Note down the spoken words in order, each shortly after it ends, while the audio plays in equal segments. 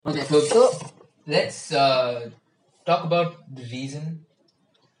Okay, so let's talk about the reason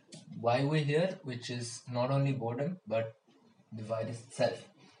why we're here, which is not only boredom but the virus itself.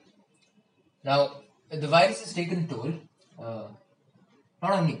 Now, the virus has taken toll.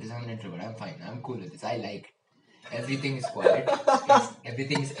 Not on me because I'm an introvert. I'm fine. I'm cool with this. I like it. Everything is quiet.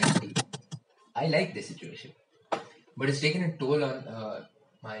 Everything is empty. I like this situation, but it's taken a toll on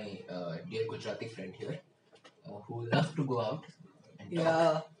my dear Gujarati friend here, who loves to go out and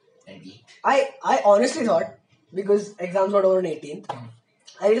talk and eat. I honestly thought, because exams were over on 18th,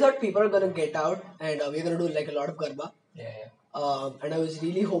 I really thought people are going to get out and we're going to do like a lot of garba. Yeah. And I was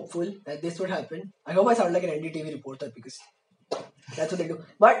really hopeful that this would happen. I hope I sound like an NDTV reporter because that's what they do.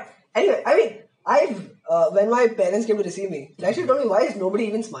 But anyway, I mean, when my parents came to receive me, they actually told me, why is nobody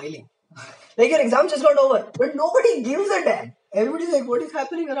even smiling? Like, your exam just got over, but nobody gives a damn. Everybody's like, what is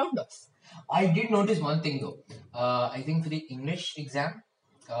happening around us? I did notice one thing though. I think for the English exam,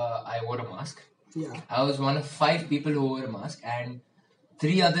 I wore a mask. Yeah. I was one of 5 people who wore a mask, and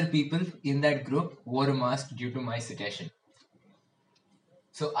 3 other people in that group wore a mask due to my suggestion.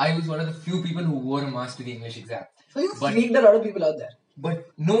 So I was one of the few people who wore a mask to the English exam. So you freaked a lot of people out there. But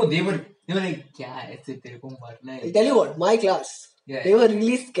no, they were like, "Kya aise tere ko marna hai?" I'll tell you what, my class, they were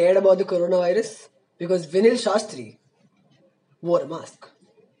really scared about the coronavirus because Vinil Shastri wore a mask.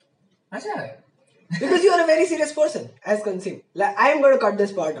 Acha. Because you are a very serious person, as conceived. Like, I'm going to cut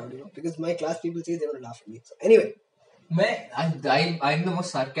this part out, because my class people see they want to laugh at me. So anyway. I'm the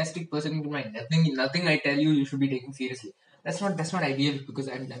most sarcastic person in mind. Nothing I tell you should be taken seriously. That's not ideal because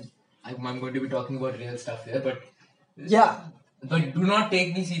I'm going to be talking about real stuff here. But yeah. But do not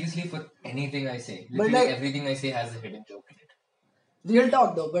take me seriously for anything I say. Literally everything I say has a hidden joke in it. Real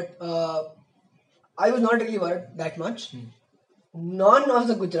talk though, but I was not really worried that much. None of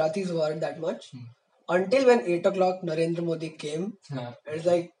the Gujaratis worried that much. Until when 8 o'clock Narendra Modi came. It's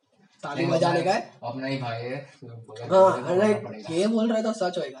like, ताली बजाने का है अपना ही भाई है and like ये बोल रहा था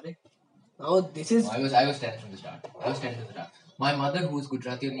सच होएगा रे. Now this is I was tense from the start. My mother, who is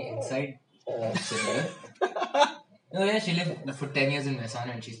Gujarati on the inside, similar. No, yeah, she lived for 10 years in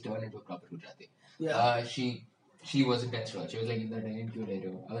Mehsana and she's turned into a proper Gujarati. Yeah. She wasn't tense at all. She was like,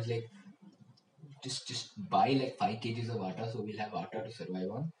 I was like, just buy like 5 kgs of atta so we'll have atta to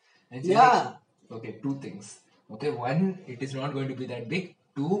survive on. And she's like, okay, 2 things. Okay, 1, it is not going to be that big.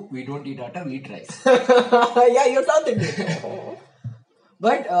 2, we don't eat atta, we eat rice. Yeah, you're something.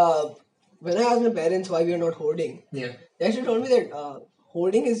 But when I asked my parents why we are not hoarding, they actually told me that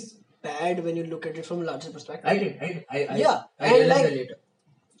hoarding is bad when you look at it from a larger perspective. I did. I realized that later.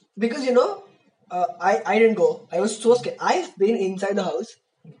 Because I didn't go. I was so scared. I've been inside the house.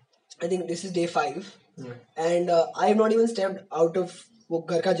 I think this is day 5, and I have not even stepped out of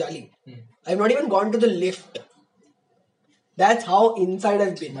Ghar Ka Jali. I have not even gone to the lift. That's how inside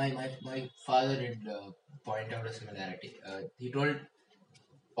I've been. My father did point out a similarity. He told,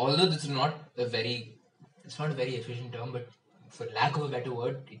 although this is not a very efficient term, but for lack of a better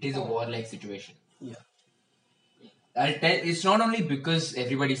word, it is a warlike situation. Yeah. It's not only because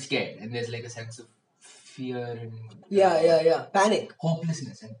everybody's scared and there's like a sense of fear and panic,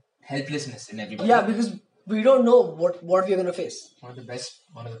 hopelessness and helplessness in everybody. Yeah, because we don't know what we're gonna face. One of the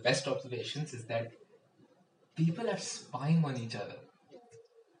best observations is that people are spying on each other.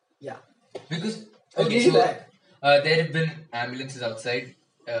 Yeah. Because there have been ambulances outside.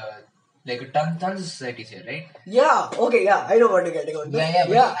 Like tons of societies here, right? Yeah. Okay. Yeah. I know what you're getting on. But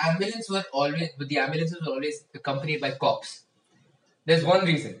the ambulances were always accompanied by cops. There's one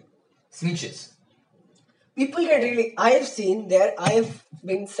reason: snitches. People get really. I have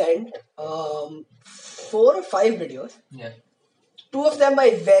been sent 4 or 5 videos. Yeah. 2 of them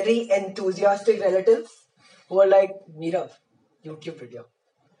by very enthusiastic relatives who are like, Mirav, YouTube video.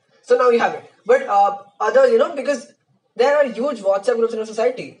 So now you have it. But others, because there are huge WhatsApp groups in our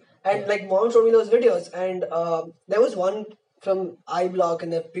society. And like mom showed me those videos, and there was one from I Block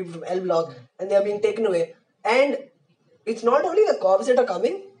and there are people from L Block, and they are being taken away. And it's not only the cops that are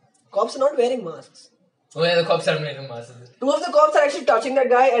coming; cops are not wearing masks. Oh yeah, the cops are wearing masks. 2 of the cops are actually touching that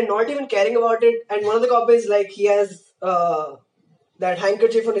guy and not even caring about it. And one of the cops is like, he has that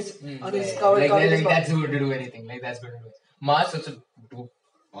handkerchief on his cover. Like that's good to do anything. Like that's good to do. Masks also do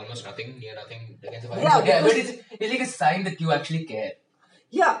almost nothing, near nothing against the virus. Yeah, but it's like a sign that you actually care.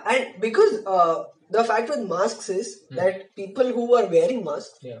 Yeah, and because the fact with masks is that people who are wearing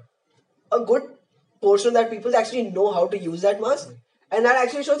masks, a good portion of that people actually know how to use that mask, and that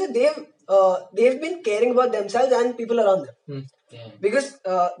actually shows that they've been caring about themselves and people around them. Because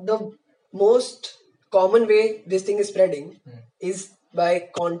the most common way this thing is spreading is by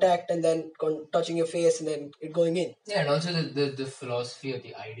contact and then touching your face and then it going in. Yeah, and also the philosophy or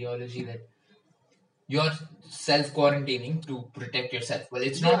the ideology that you're self quarantining to protect yourself. Well,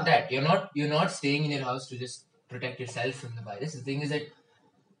 it's not Yeah. that. You're not staying in your house to just protect yourself from the virus. The thing is that,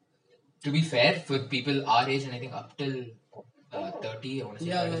 to be fair, for people our age and I think up till 30, I want to say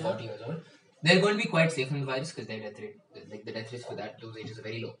Yeah, 30 yeah, 40 years old, they're going to be quite safe from the virus because their death rate, like the death rates for those ages are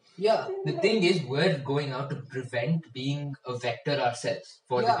very low. Yeah. The thing is, we're going out to prevent being a vector ourselves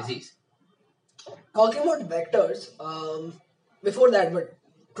for the Yeah. disease. Talking about vectors, before that, but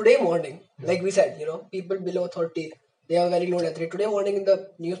today morning, like we said, people below 30, they have a very low death rate. Today morning in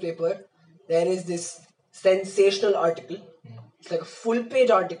the newspaper, there is this sensational article. It's like a full page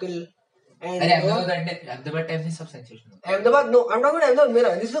article. And Ahmedabad Times is sensational. Ahmedabad, no, I'm talking about Ahmedabad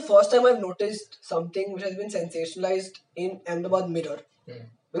Mirror. This is the first time I've noticed something which has been sensationalized in Ahmedabad Mirror.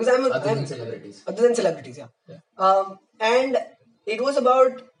 Because Other than celebrities. Other than celebrities, yeah. And it was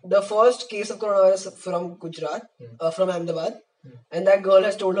about the first case of coronavirus from Gujarat, from Ahmedabad. And that girl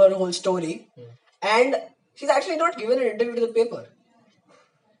has told her whole story. And she's actually not given an interview to the paper.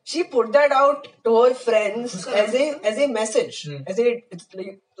 She put that out to her friends as a message, it's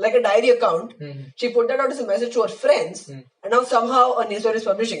like a diary account. She put that out as a message to her friends, and now somehow a newspaper is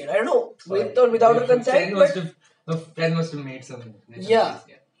publishing it. I don't know, with or without her consent. Her friend must have made some.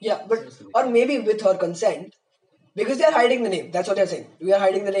 But or maybe with her consent, because they are hiding the name. That's what they're saying. We are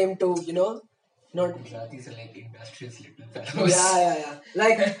hiding the name to not. Gujaratis are like industrious little fellows. Yeah.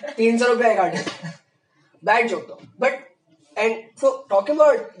 Like 300 rupees I got. Bad joke though. But and so talking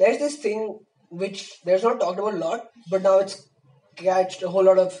about, there's this thing which there's not talked about a lot, but now it's catched a whole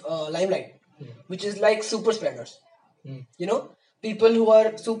lot of limelight, which is like super spreaders. People who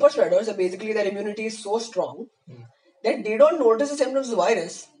are super spreaders are basically their immunity is so strong that they don't notice the symptoms of the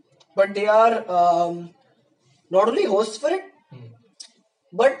virus, but they are not only hosts for it,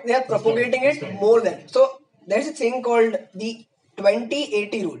 but they are propagating it more than. So there's a thing called the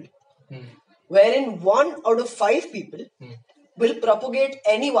 20-80 rule, wherein 1 out of 5 people will propagate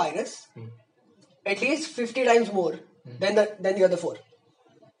any virus at least 50 times more than the other 4.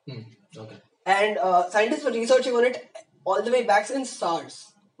 Okay. And scientists were researching on it all the way back since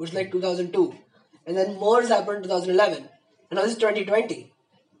SARS, which was like 2002, and then MERS happened in 2011, and now this is 2020,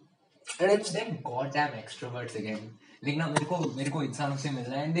 and it's them goddamn extroverts again. Like now, मेरे को इंसानों से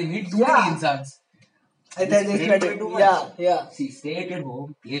मिलना है, and they meet too many insans. And then they spread it. Yeah. See, stay at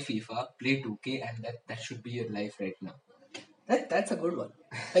home, play FIFA, play 2K, and that should be your life right now. That's a good one.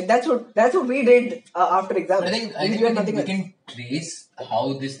 Like that's what we did after exams. I think we can trace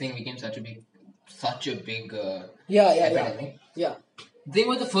how this thing became such a big epidemic. Yeah. They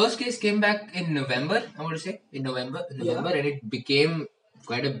were the first case came back in November. I want to say in November, and it became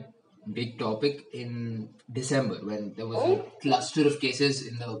quite a big topic in December when there was a cluster of cases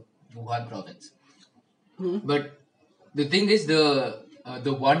in the Wuhan province. But the thing is, the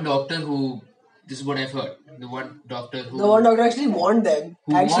one doctor who, this is what I've heard, the one doctor actually warned them,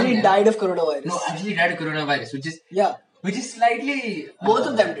 died of coronavirus. No, actually died of coronavirus, which is slightly both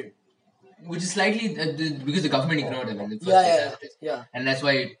of them did. Which is slightly because the government ignored them in the first case, and that's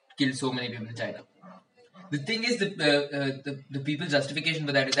why it killed so many people in China. The thing is, the people's justification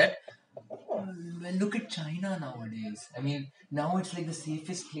for that is that, well, look at China nowadays. I mean, now it's like the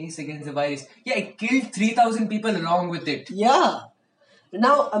safest place against the virus. Yeah, it killed 3,000 people along with it. Yeah.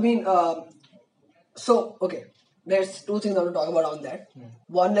 Now, I mean, okay. There's 2 things I want to talk about on that.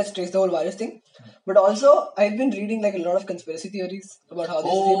 One, let's trace the whole virus thing. But also, I've been reading like a lot of conspiracy theories about how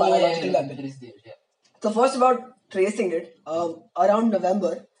this is a biological weapon. So first about tracing it, around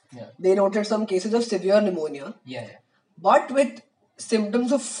November, they noted some cases of severe pneumonia. But with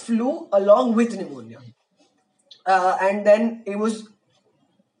symptoms of flu along with pneumonia. And then it was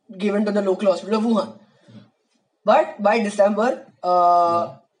given to the local hospital of Wuhan. But by December,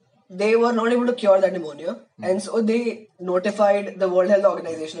 they were not able to cure that pneumonia. And so they notified the World Health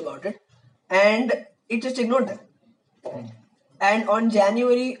Organization about it. And it just ignored them. And on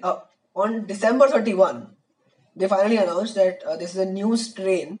December 31, they finally announced that this is a new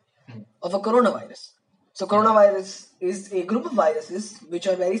strain of a coronavirus. So coronavirus is a group of viruses which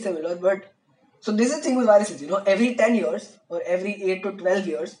are very similar, but so this is the thing with viruses, every 10 years or every 8 to 12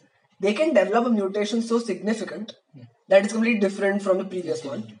 years, they can develop a mutation so significant that it's completely different from the previous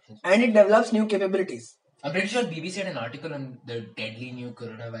one, and it develops new capabilities. I'm pretty sure BBC had an article on the deadly new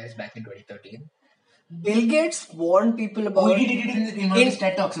coronavirus back in 2013. Bill Gates warned people about he did it in one of his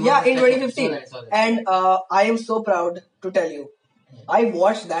TED Talks. In 2015. And I am so proud to tell you, I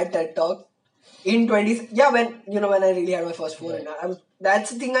watched that TED Talk in when I really had my first phone.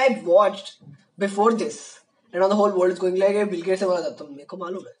 That's the thing I watched before this. and now the whole world is going like, hey, Bill Gates से मरा था, तो मेरे को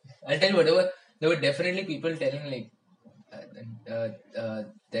मालूम है. I'll tell you what, there were definitely people telling like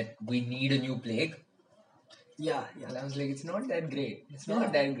that we need a new plague. Yeah. And I was like, it's not that great. It's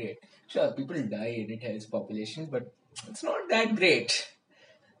not that great. Sure, people die and it helps populations, but it's not that great.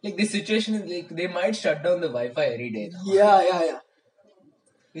 Like this situation is like they might shut down the Wi-Fi every day now. Yeah.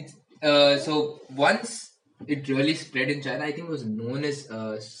 It's, so once it really spread in China, I think it was known as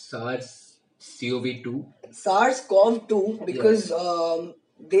SARS-CoV-2. SARS-CoV-2 because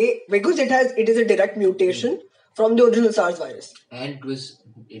it is a direct mutation from the original SARS virus. And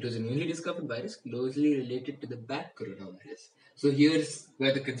it was a newly discovered virus closely related to the bat coronavirus. So here's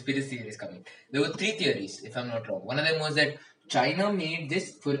where the conspiracy theory is coming. There were 3 theories, if I'm not wrong. One of them was that China made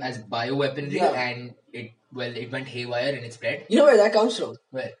this as bioweaponry and it went haywire and it spread. You know where that comes from?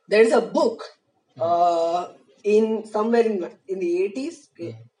 Where? There is a book in somewhere in the 80s,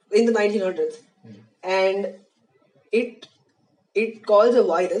 in the 1900s, and it calls a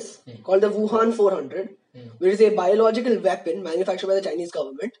virus called the Wuhan 400, which is a biological weapon manufactured by the Chinese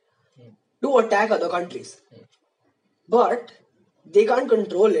government to attack other countries. But they can't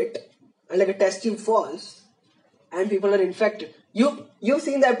control it, and like a test tube falls, and people are infected. You've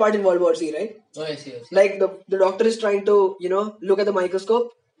seen that part in World War Z, right? Oh, I see. Like the doctor is trying to look at the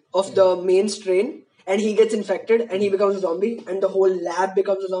microscope of the main strain, and he gets infected and he becomes a zombie, and the whole lab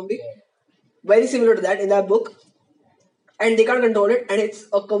becomes a zombie. Very similar to that in that book. And they can't control it, and it's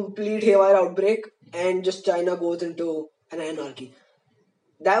a complete haywire outbreak, and just China goes into an anarchy.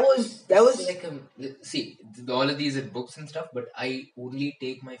 That was like see, all of these are books and stuff, but I only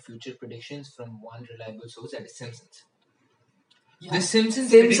take my future predictions from one reliable source, that is Simpsons. Yeah. The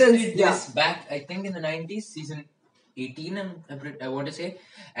Simpsons predicted this back, I think, in the 90s, season 18, I want to say,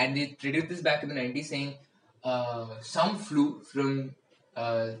 and they predicted this back in the 90s, saying some flu from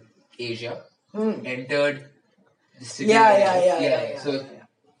Asia entered the city. Yeah. So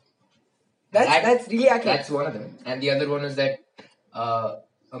that's really accurate. That's one of them, and the other one is that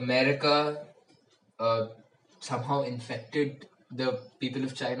America somehow infected the people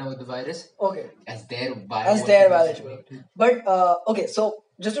of China with the virus. Okay. As their biology. But okay, so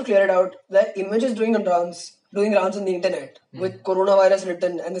just to clear it out, the image is doing rounds on the internet with coronavirus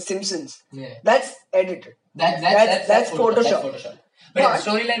written and the Simpsons. Yeah. That's edited. That's Photoshop. But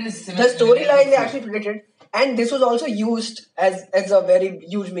the storyline is similar. The storyline they actually predicted, and this was also used as a very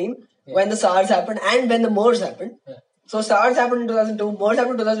huge meme when the SARS happened and when the MERS happened. Yeah. So SARS happened in 2002, MERS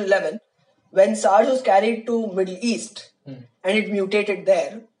happened in 2011. When SARS was carried to Middle East and it mutated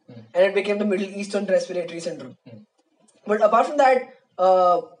there, and it became the Middle Eastern Respiratory Syndrome. But apart from that,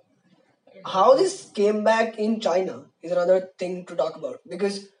 how this came back in China is another thing to talk about,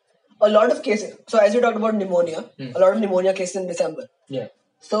 because a lot of cases, so as you talked about pneumonia, a lot of pneumonia cases in December. Yeah.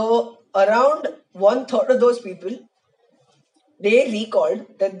 So around 1/3 of those people, they recalled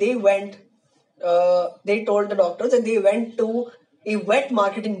that they went, they told the doctors that they went to a wet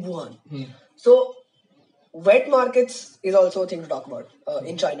market in Wuhan. So wet markets is also a thing to talk about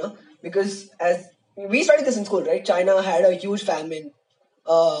in China, because as we studied this in school, right? China had a huge famine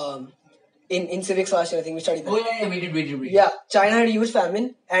in civics last year. I think we studied that. Oh yeah, we did. Yeah, China had a huge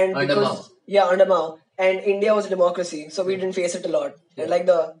famine, and under Mao. Yeah, under Mao, and India was a democracy, so we didn't face it a lot. Yeah. Like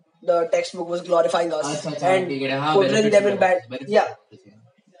the textbook was glorifying us and putting them in bad. Yeah.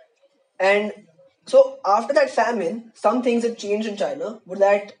 And so after that famine, some things that changed in China were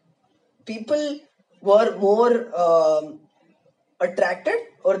that people were more attracted,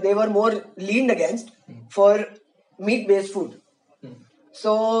 or they were more leaned against for meat-based food.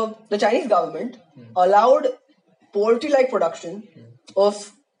 So the Chinese government allowed poultry-like production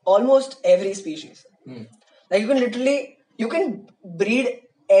of almost every species. Like you can breed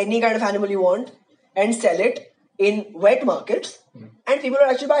any kind of animal you want and sell it in wet markets, and people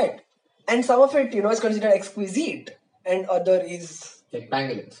will actually buy it. And some of it, is considered exquisite, and other is like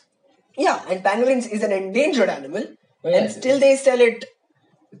pangolins. Yeah, and pangolins is an endangered animal, and still they sell it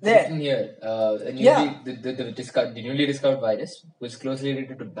there. Here, the newly discovered virus was closely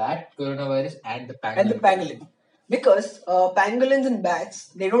related to bat coronavirus and the pangolin. Because pangolins and bats,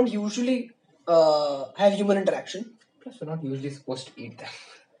 they don't usually have human interaction. Plus, we're not usually supposed to eat them.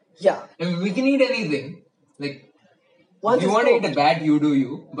 Yeah. I mean, we can eat anything. Like, if you want to eat a bat, you do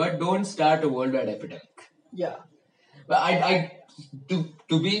you. But don't start a worldwide epidemic. Yeah. But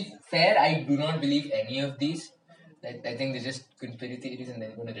to be fair, I do not believe any of these. I think they're just conspiracy theories, and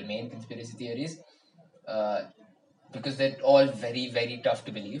they're going to remain conspiracy theories. Because they're all very, very tough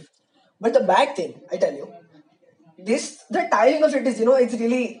to believe. But the bad thing, I tell you, the timing of it is, it's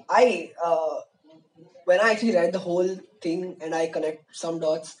really, when I actually read the whole thing and I connect some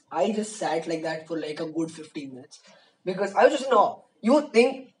dots, I just sat like that for like a good 15 minutes because I was just in awe. You would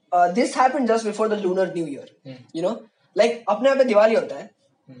think this happened just before the Lunar New Year, you know, like अपने आप में दिवाली होता है,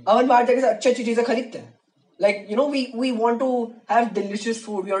 अपन बाहर जाके अच्छी अच्छी चीजें खरीदते हैं. Like, you know, we want to have delicious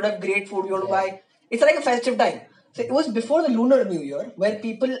food, we want to have great food, we want to buy. It's like a festive time. So it was before the Lunar New Year where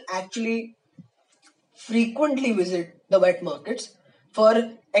people actually frequently visit the wet markets for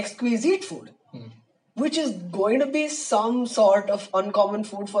exquisite food, which is going to be some sort of uncommon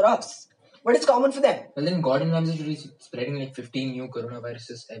food for us. But it's common for them. Well, then Gordon Ramsay is spreading like 15 new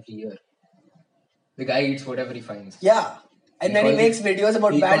coronaviruses every year. The guy eats whatever he finds. Yeah. And then he makes videos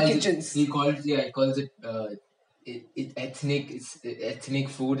about bad kitchens. He calls it ethnic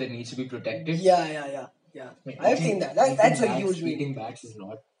food that needs to be protected. Yeah. I've seen that. That's a huge video. Eating bats is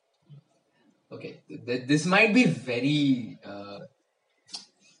not... Okay, this might be very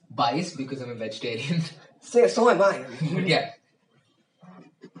biased because I'm a vegetarian. So am I. But yeah,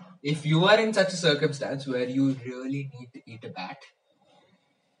 if you are in such a circumstance where you really need to eat a bat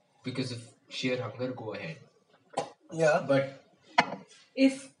because of sheer hunger, go ahead. Yeah. But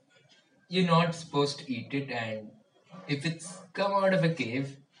if you're not supposed to eat it and if it's come out of a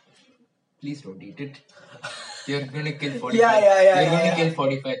cave, please don't eat it. You're going to kill 45. You're going to kill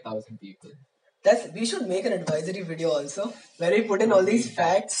 45,000 people. We should make an advisory video also where we put in all these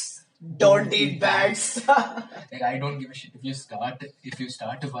facts. Don't eat bats. Like, I don't give a shit if you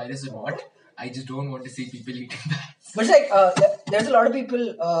start a virus or not. I just don't want to see people eating bats. But it's like there's a lot of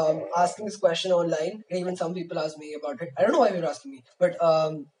people asking this question online. Even some people ask me about it. I don't know why you're asking me, but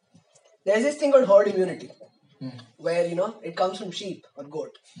there's this thing called herd immunity, where it comes from sheep or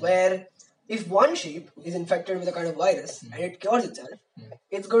goat. Where if one sheep is infected with a kind of virus and it cures itself,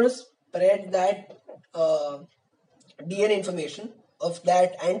 it's going to spread that DNA information of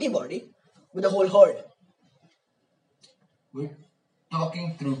that antibody with the whole herd. We're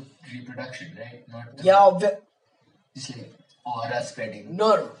talking through reproduction, right? Not just like aura spreading.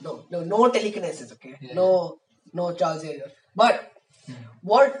 No telekinesis, okay? Yeah. No Charles Xavier. But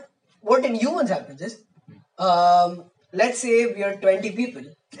what in humans happens is, let's say we are 20 people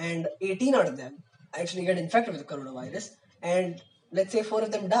and 18 out of them actually get infected with the coronavirus, and let's say 4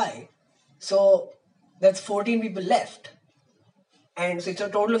 of them die. So that's 14 people left. And so it's a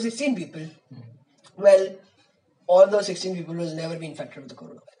total of 16 people. Well, all those 16 people will never be infected with the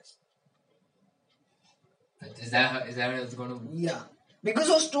coronavirus. Is that how it's going to... Yeah. Because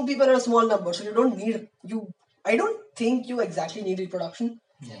those 2 people are a small number, so I don't think you exactly need reproduction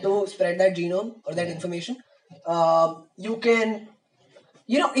to spread that genome or that information. You can,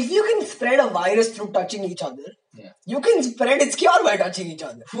 if you can spread a virus through touching each other, you can spread its cure by touching each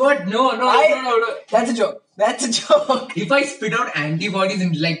other. What? No. That's a joke. If I spit out antibodies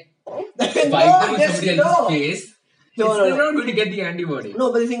and like spike them in somebody else's face, it's still not going to get the antibody.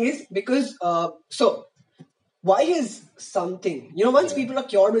 No, but the thing is, because, why is something, once people are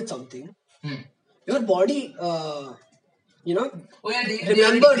cured with something, your body, they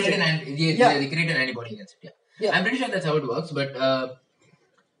remembers create it. they create an antibody against it. Yeah. I'm pretty sure that's how it works, but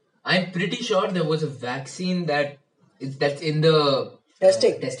I'm pretty sure there was a vaccine that's in the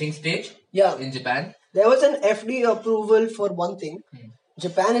testing stage in Japan. There was an FDA approval for one thing.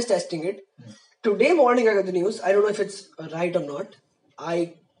 Japan is testing it. Today morning I got the news. I don't know if it's right or not.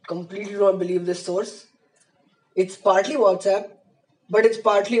 I completely don't believe this source. It's partly WhatsApp, but it's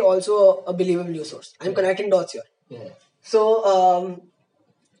partly also a believable news source. I'm connecting dots here. Yeah. So,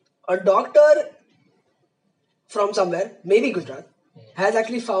 a doctor from somewhere, maybe Gujarat, has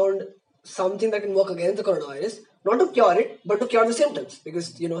actually found something that can work against the coronavirus. Not to cure it, but to cure the symptoms.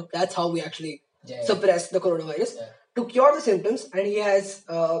 Because, that's how we actually suppress the coronavirus. To cure the symptoms, and he has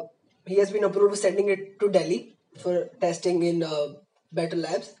been approved for sending it to Delhi for testing in better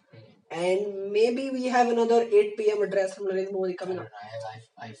labs. And maybe we have another 8 p.m. address from Narendra Modi coming up.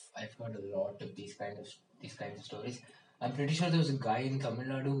 I've heard a lot of these kinds of stories. I'm pretty sure there was a guy in Tamil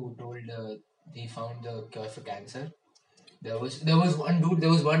Nadu who told he found the cure for cancer. There was one dude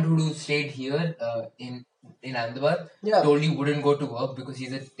who stayed here in Ahmedabad. Told he wouldn't go to work because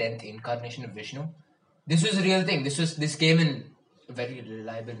he's a 10th incarnation of Vishnu. This was a real thing. This came in a very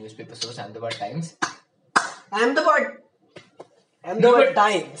reliable newspaper source, Ahmedabad Times. Ahmedabad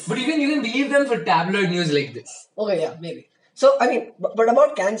Times. But you can believe them for tabloid news like this. Okay, yeah, maybe. So, I mean, but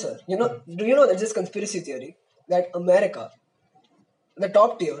about cancer, do you know there's this conspiracy theory that America, the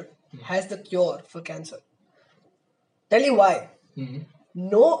top tier, has the cure for cancer? Tell you why.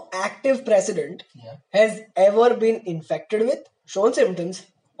 No active president has ever been infected with, shown symptoms,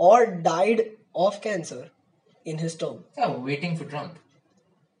 or died of cancer in his term. Yeah, waiting for Trump.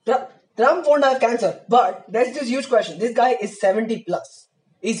 Trump won't have cancer. But there's this huge question. This guy is 70 plus.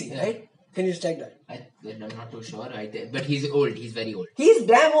 Easy, Yeah. right? Can you just check that? I'm not too sure. But he's old. He's very old. He's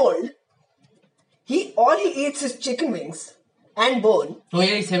damn old. All he eats is chicken wings and bone. Oh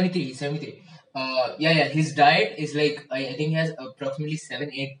yeah, he's 73. He's 73. Yeah. His diet is like I think he has approximately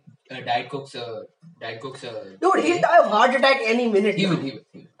 7-8 Diet Cokes. Dude, he'll die of heart attack any minute. He now. would.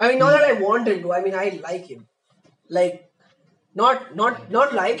 I mean, not that I want him to. I mean, I like him. Like, not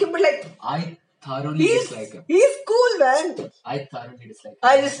like him, but like I thoroughly he's dislike him. cool, man. I thoroughly dislike him.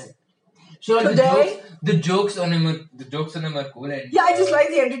 I just Sure, today- the jokes on him are cool, and I just like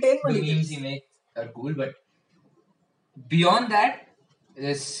the entertainment. the he memes gives. he makes are cool, but beyond that, in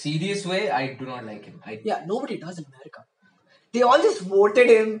a serious way, I do not like him. Yeah, nobody does in America. They all just voted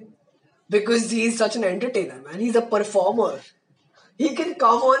him because he's such an entertainer, man. He's a performer. He can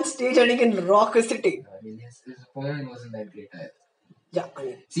come on stage and he can rock a city. I mean, his opponent wasn't that great either. Yeah, I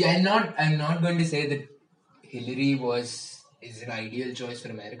mean, See, I'm not going to say that Hillary is an ideal choice for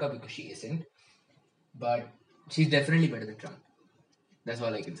America because she isn't, but she's definitely better than Trump. That's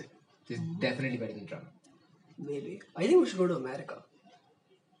all I can say. She's definitely better than Trump. maybe. I think we should go to America.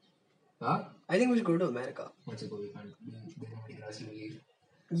 Huh? I think we should go to America. Once ago, we can't. There's nobody for us to leave.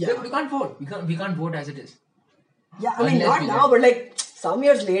 Yeah. We can't vote. We can't vote as it is. Yeah, I mean, Unless not we now, but like some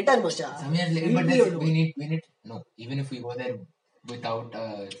years later, Macha. Some years later, but we need no. Even if we go there without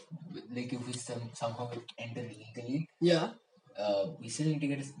like if we somehow enter legally, Yeah. we still need to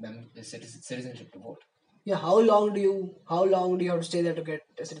get a citizenship to vote. Yeah, how long do you have to stay there to get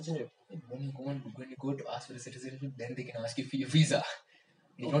a citizenship? When you go to ask for a citizenship, then they can ask you for your visa.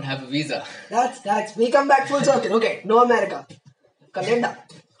 You don't have a visa. That's we come back full circle. Okay, no America. Canada.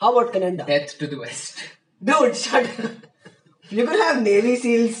 How about Canada? Death to the West. Dude, shut up. You could have Navy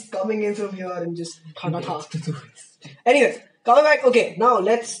SEALs coming in from here and just Death to the West. Anyways, coming back. Okay, now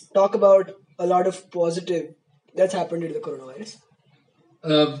let's talk about a lot of positive that's happened due to the coronavirus.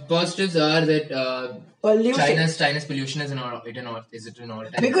 Positives are that Pollution. China's pollution is an all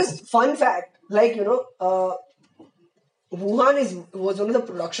time. Because fun fact, like Wuhan was one of the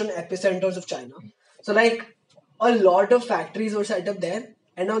production epicenters of China. So like a lot of factories were set up there,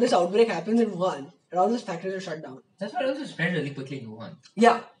 and now this outbreak happens in Wuhan, and all those factories are shut down. That's why it also spread really quickly in Wuhan.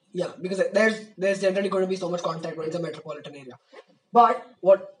 Yeah, because there's generally going to be so much contact when it's a metropolitan area. But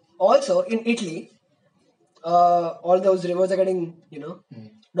what also in Italy, all those rivers are getting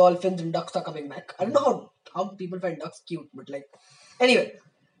dolphins and ducks are coming back. I don't know how people find ducks cute, but like anyway,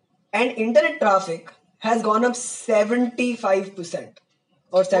 and internet traffic has gone up 75%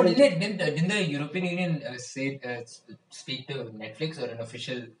 or 70%. Didn't the European Union speak to Netflix or an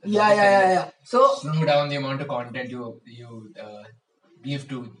official? Yeah. So slow down the amount of content you give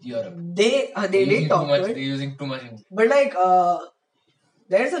to Europe. they did talk to They're it, using too much. but like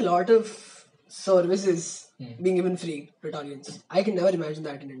there's a lot of services being given free to Italians. I can never imagine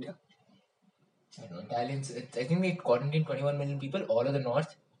that in India. I don't know, Italians. I think they quarantined 21 million people all of the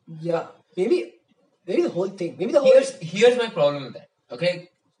north. Yeah, maybe the whole thing. Maybe the whole. Here's my problem with that. Okay,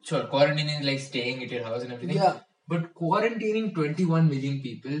 sure, quarantining is like staying at your house and everything. Yeah. But quarantining 21 million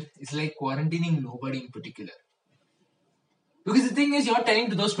people is like quarantining nobody in particular. Because the thing is, you're telling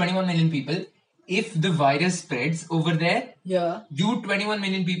to those 21 million people, if the virus spreads over there, Yeah. you 21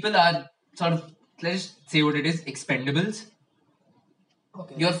 million people are sort of, let's say what it is, expendables.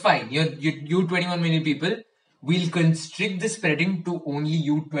 Okay. You're fine. You 21 million people will constrict the spreading to only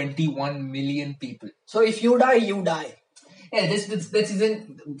you 21 million people. So if you die, you die. Yeah, this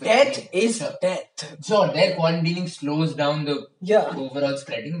isn't Death is sure. death. Sure, their quarantining slows down the Yeah. overall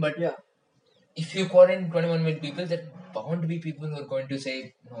spreading, but Yeah. if you quarantine 21 million people, there are bound to be people who are going to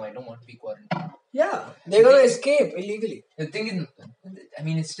say, no, I don't want to be quarantined. Yeah. They're gonna escape illegally. The thing is, I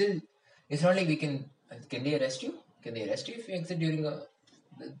mean, it's not like can they arrest you? Can they arrest you if you exit during a...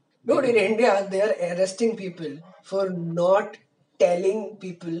 Dude, in India, they are arresting people for not telling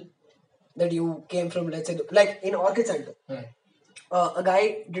people that you came from, let's say, like in Orchid Center. Hmm. A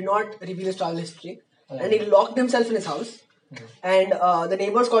guy did not reveal his travel history and he locked himself in his house. And the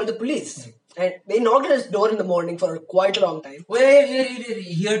neighbors called the police. And they knocked at his door in the morning for quite a long time. Wait,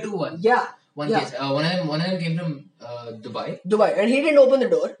 here too one. Yeah. One yeah. case. One of them came from Dubai. Dubai, and he didn't open the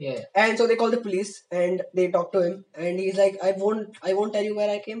door. Yeah. And so they called the police and they talked to him, and he's like, I won't tell you where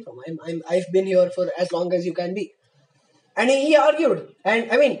I came from. I've been here for as long as you can be. And he argued. And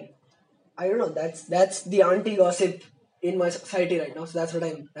I mean, I don't know, that's the anti gossip in my society right now. So that's what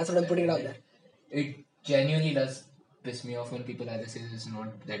I'm putting it out there. It genuinely does piss me off when people either say it's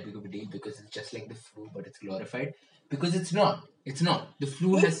not that big of a deal because it's just like the flu, but it's glorified. Because it's not. It's not. The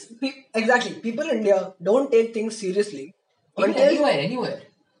flu has... Exactly. People in India don't take things seriously Even until anywhere.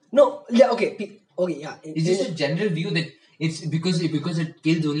 No, yeah, okay, okay, yeah. It's just a general view that it's because it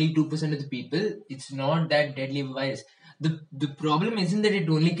kills only 2% of the people. It's not that deadly of a virus. The problem isn't that it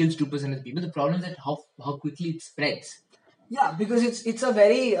only kills 2% of the people. The problem is that how quickly it spreads. Yeah, because it's a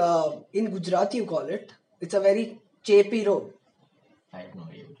very in Gujarati you call it. It's a very chapy road. I have no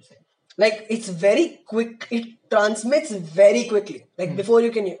idea what to say. Like it's very quick. It transmits very quickly. Like before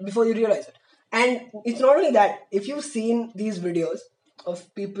you realize it. And it's not only that. If you've seen these videos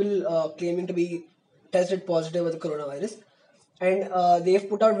of people claiming to be tested positive with the coronavirus, and they've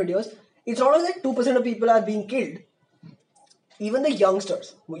put out videos, it's not only that 2% of people are being killed. Even the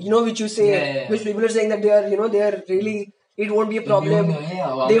youngsters, which you say, which people are saying that they are really, it won't be a problem.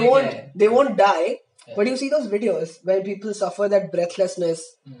 They won't die. But you see those videos when people suffer that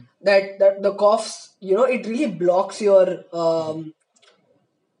breathlessness, that the coughs, it really blocks your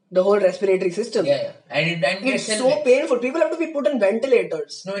the whole respiratory system. And it's so painful. People have to be put on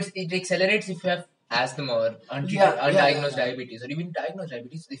ventilators. No, it accelerates if you have asthma or undiagnosed diabetes, or even diagnosed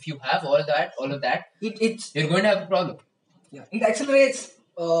diabetes. If you have all of that, you're going to have a problem. Yeah, it accelerates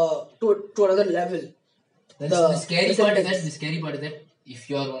to another level. The scary part is that if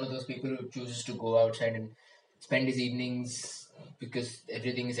you're one of those people who chooses to go outside and spend his evenings because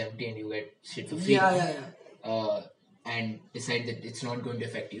everything is empty and you get shit for free, and decide that it's not going to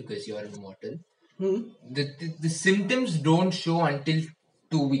affect you because you're immortal, the symptoms don't show until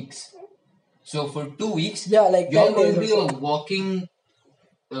 2 weeks. So for 2 weeks, you're going to be a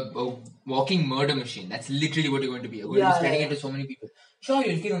walking murder machine. That's literally what you're going to be. You're going to be spreading it to so many people. Sure,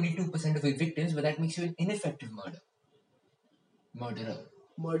 you'll kill only 2% of your victims, but that makes you an ineffective murderer.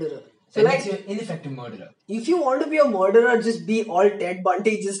 So makes you an ineffective murderer. If you want to be a murderer, just be all Ted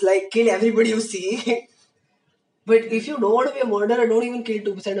Bundy, just like kill everybody you see. But if you don't want to be a murderer, don't even kill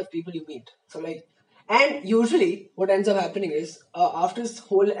 2% of people you meet. So and usually what ends up happening is after this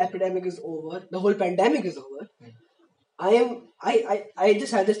whole epidemic is over, the whole pandemic is over, I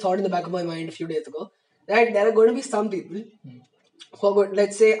just had this thought in the back of my mind a few days ago that there are going to be some people who are going,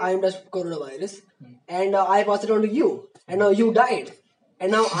 let's say I am touched coronavirus and I passed it on to you and now you died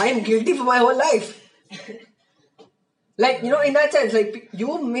and now I am guilty for my whole life. Like, in that sense, like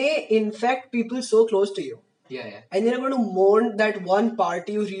you may infect people so close to you. And you're going to mourn that one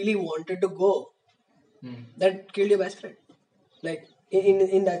party you really wanted to go that killed your best friend. Like,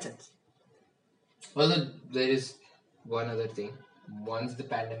 in that sense. Although there is one other thing. Once the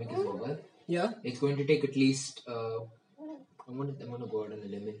pandemic is over, it's going to take at least I'm going to go out on a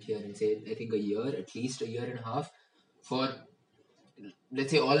limb here and say I think at least a year and a half for,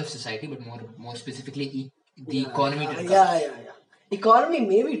 let's say, all of society, but more specifically the economy to recover. Economy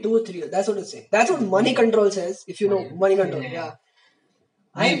maybe 2 or 3 years. That's what it says. That's what money control says. If you know money control,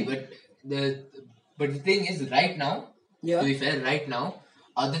 but the thing is, right now, to be fair, right now,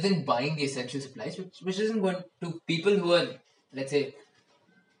 other than buying the essential supplies, which isn't going to people who are, let's say,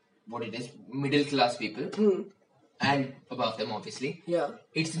 what it is, middle class people, and above them, obviously,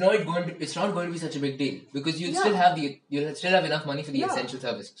 it's not going to be such a big deal because you'll still have enough money for the essential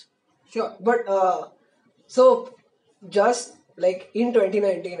services. Sure, but so just like in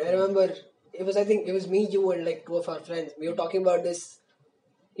 2019, I remember I think it was me, you, and like 2 of our friends. We were talking about this,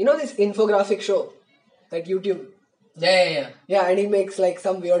 this infographic show, like YouTube. Yeah, and he makes like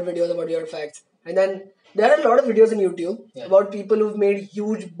some weird videos about weird facts. And then there are a lot of videos on YouTube about people who've made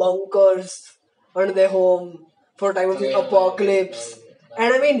huge bunkers under their home for time of the apocalypse.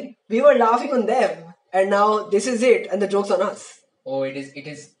 And I mean, we were laughing on them, and now this is it, and the joke's on us. Oh, it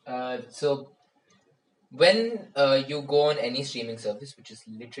is. So when you go on any streaming service, which is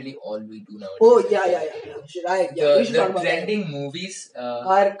literally all we do nowadays. Oh, yeah. We should talk about trending movies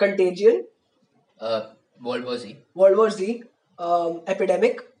are Contagion, World War Z,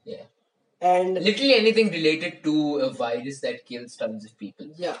 Epidemic, and literally anything related to a virus that kills tons of people.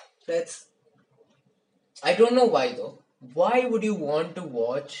 I don't know why though. Why would you want to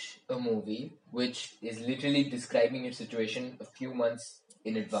watch a movie which is literally describing your situation a few months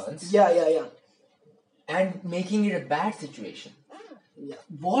in advance? And making it a bad situation.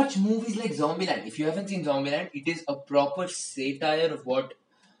 Watch movies like Zombieland. If you haven't seen Zombieland, it is a proper satire of what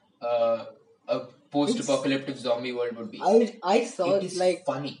a post-apocalyptic zombie world would be. I saw it is like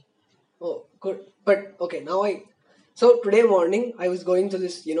funny. Oh, good. But okay, now so today morning I was going to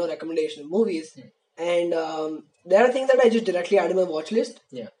this recommendation of movies, and there are things that I just directly added my watch list.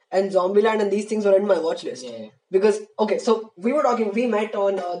 And Zombieland and these things were in my watch list. Because so we met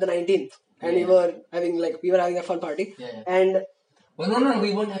on the 19th. And we were having a fun party. And no,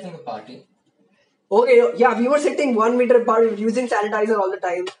 we weren't having a party. Okay, we were sitting 1 meter apart using sanitizer all the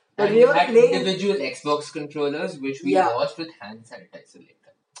time. But And we were had playing individual Xbox controllers, which we washed with hand sanitizer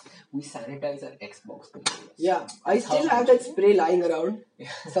later. We sanitize our Xbox controllers. Yeah, I That's how still have much- that spray lying around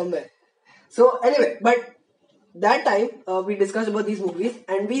somewhere. So anyway, but that time we discussed about these movies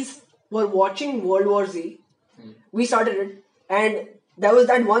and we were watching World War Z. We started it, and there was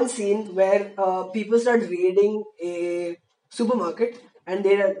that one scene where people started raiding a supermarket, and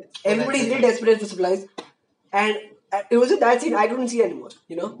everybody's really desperate for supplies, and it was at that scene I couldn't see anymore.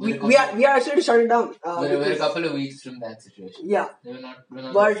 You know, we are actually shutting down. We're a because- couple of weeks from that situation. Yeah. We're not But-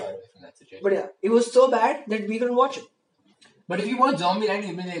 that far away from that situation. But yeah, it was so bad that we couldn't watch it. But if you watch Zombieland,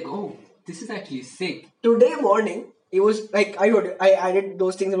 you'll be like, oh, this is actually sick. Today morning, it was like I added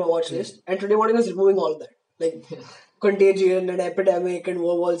those things in my watch list, and today morning I was removing all of that, like Contagion and Epidemic and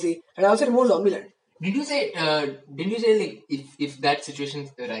World War Z, and I also removed Zombieland. Did you say like if that situation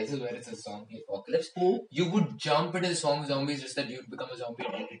arises where it's a zombie apocalypse, you would jump into the song zombies just that you'd become a zombie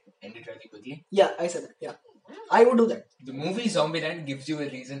and end it really quickly? Yeah, I said that. Yeah, I would do that. The movie Zombieland gives you a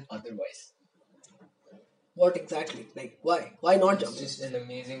reason otherwise. What exactly? Like, why? Why not It's jump? just an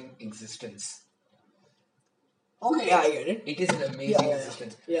amazing existence. Okay, yeah, I get it. It is an amazing Yeah.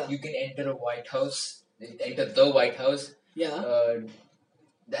 existence. Yeah. You can enter a White House, enter the White House. Yeah.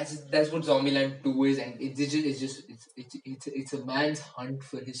 That's what Zombieland 2 is, and it's a man's hunt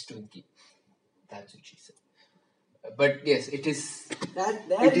for his Twinkie. That's what she said. But yes, it is. There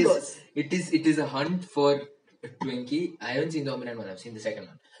It it goes. it is a hunt for a Twinkie. I haven't seen Zombieland 1. I've seen the second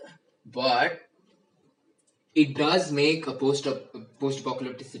one, but it does make a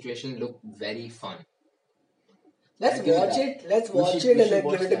post-apocalyptic situation look very fun. Let's I'll give watch that. it. Let's We watch should- it we and should then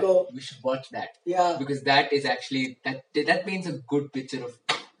watch give it a that. go. We should watch that. Yeah. Because that is actually that paints a good picture of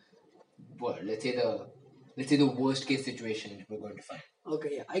let's say the worst case situation that we're going to find.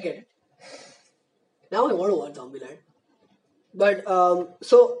 Okay, yeah, I get it. Now I want to watch Zombieland. But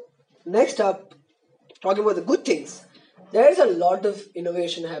so next up, talking about the good things, there is a lot of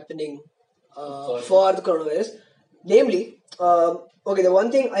innovation happening for the coronavirus. Namely, okay, the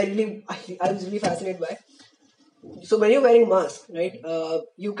one thing I was really fascinated by. So when you're wearing mask, right,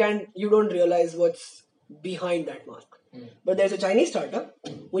 you don't realize what's behind that mask. But there's a Chinese startup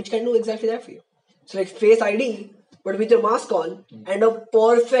which can do exactly that for you. So like Face ID, but with your mask on and a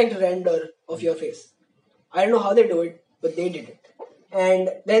perfect render of your face. I don't know how they do it, but they did it. And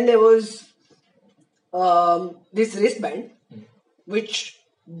then there was this wristband which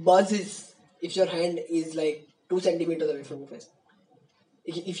buzzes if your hand is like 2 centimeters away from your face.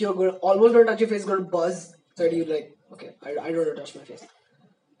 If you're almost going to touch your face, it's going to buzz. So you're like, okay, I don't want to touch my face.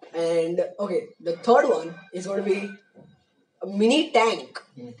 And okay, the third one is going to be a mini tank,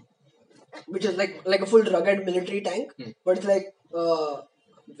 which is like a full rugged military tank, but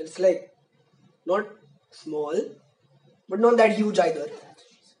it's like not small, but not that huge either.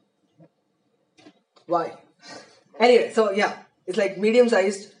 Why? Anyway, so yeah, it's like medium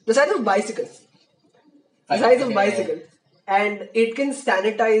sized, the size of bicycles, and it can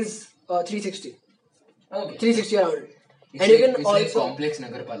sanitize 360. Okay. 360 around it. It's And you like, can it's like also complex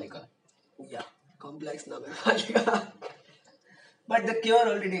Nagarpalika. yeah, complex Nagarpalika. But the cure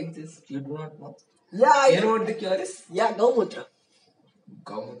already exists. You do not know. Yeah, You know what the cure is? yeah, Gaumutra.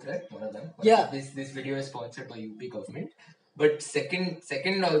 Gaumutra, one of them. Yeah. This video is sponsored by UP government. But second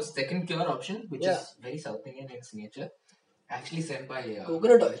cure option, which Yeah. is very South Indian in its nature, actually sent by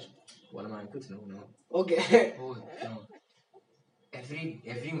Coconut oil. one of my uncles. No. Okay. Oh no.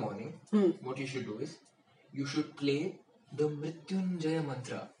 Every morning, what you should do is you should play the Mrityunjaya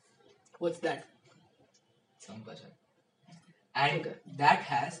mantra. What's that? Some bhajan. And Okay. that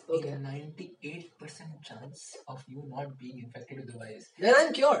has Okay. a 98% chance of you not being infected with the virus. Then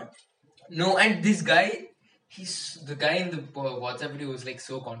I'm cured. No, and this guy, the guy in the WhatsApp video was like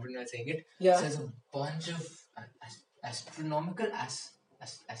so confident while saying it. Yeah. Says a bunch of astronomical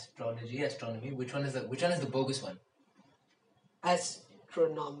astronomy. Which one is the bogus one? I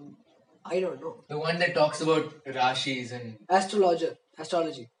don't know. The one that talks about Rashis and Astrology.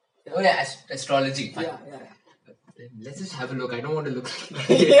 oh yeah, astrology. Fine. Yeah. Let's just have a look. I don't want to look.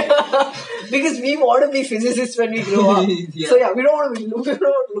 Because we want to be physicists when we grow up. Yeah. So yeah, we don't want to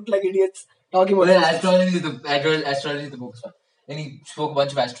look like idiots talking about Well, physics. astrology is the bogus one. Then he spoke a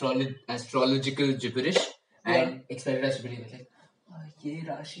bunch of astrological gibberish and expected us to believe it. Like, ये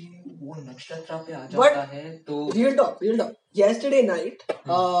राशि वो नक्षत्र पे आ जाता है तो Real talk. Yesterday night,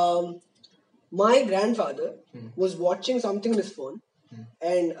 my grandfather was watching something on his phone,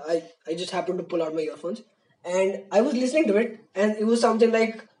 and I just happened to pull out my earphones, and I was listening to it, and it was something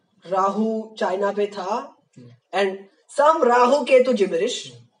like Rahu China pe tha, and some Rahu Ketu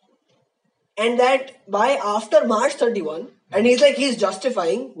gibberish, and that by after March 31, and he's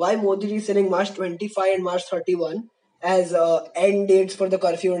justifying why Modi is saying March 25 and March 31 as end dates for the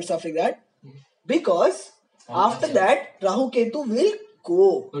curfew and stuff like that. Because after that, Rahu Ketu will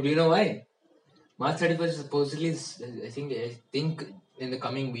go. Oh, do you know why? March 31st supposedly is, I think in the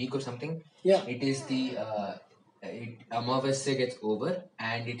coming week or something. Yeah. It is the Amavasya gets over,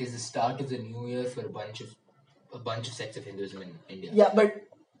 and it is the start of the new year for a bunch of sects of Hinduism in India. Yeah, but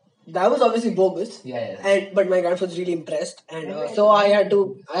that was obviously bogus. Yeah. But my grandfather was really impressed, and so I had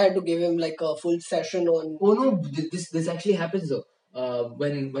to give him like a full session on. Oh no, this actually happens though.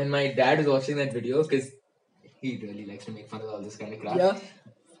 When my dad was watching that video, because he really likes to make fun of all this kind of crap. Yeah.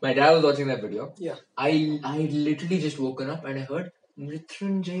 My dad was watching that video. Yeah. I literally just woken up and I heard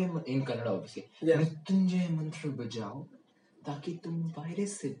Mrityunjay in Kannada, obviously. Yeah. Mrityunjay mantra bajao, taki tum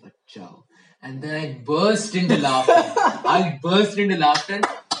virus se bach jao. And then I burst into laughter.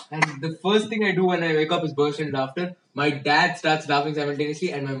 And the first thing I do when I wake up is burst into laughter. My dad starts laughing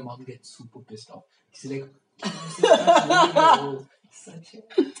simultaneously, and my mom gets super pissed off. She's like,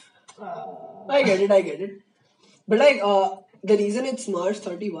 I get it. But like, the reason it's March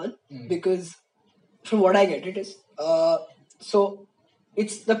 31, because from what I get it is, so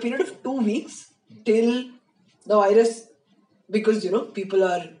it's the period of 2 weeks till the virus, because people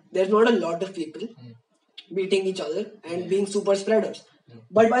there's not a lot of people beating each other and being super spreaders.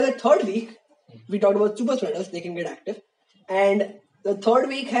 But by the third week, we talked about super spreaders, they can get active. And the third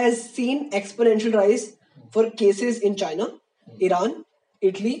week has seen exponential rise for cases in China, Iran,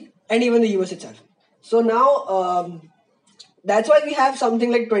 Italy, and even the US itself. So now, that's why we have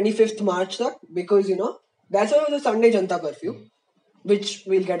something like 25th March, sir, because that's why it was a Sunday Janta curfew, which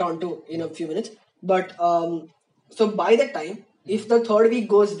we'll get onto in a few minutes. But so by that time, if the third week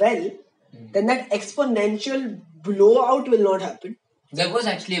goes well, then that exponential blowout will not happen. There was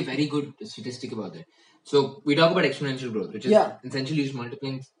actually a very good statistic about that. So we talk about exponential growth, which is essentially just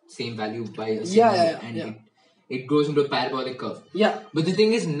multiplying same value by a single and it goes into a parabolic curve. Yeah. But the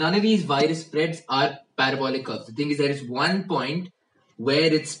thing is, none of these virus spreads are parabolic curves. The thing is, there is one point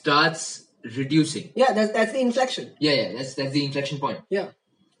where it starts reducing. Yeah, that's the inflection. Yeah, that's the inflection point. Yeah.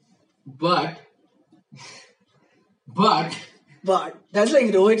 But that's like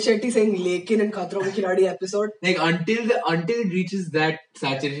Rohit Shetty saying "Lekin" in Khatron Mein Khiladi episode. Like until it reaches that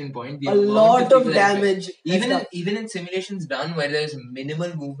saturation point, a lot of damage. Even in simulations done where there is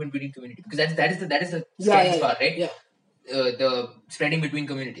minimal movement between communities, because that is the scary part, right? Yeah. The spreading between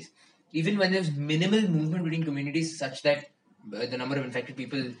communities. Even when there's minimal movement between communities, such that the number of infected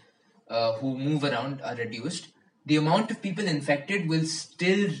people who move around are reduced, the amount of people infected will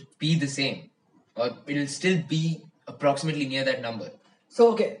still be the same, or it will still be approximately near that number.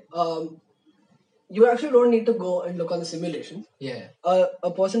 So okay, you actually don't need to go and look on the simulation. Yeah.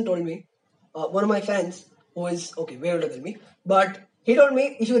 A person told me, one of my friends who is way older than me, but he told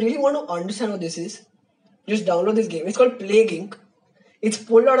me if you really want to understand what this is, just download this game. It's called Plague Inc. It's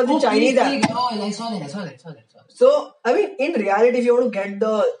pulled out of the Chinese app. Oh, I saw that. So I mean, in reality, if you want to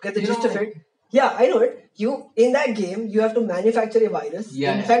get the gist of it, yeah, I know it. You in that game, you have to manufacture a virus,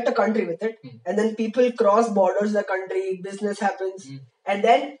 infect a country with it, and then people cross borders the country, business happens, and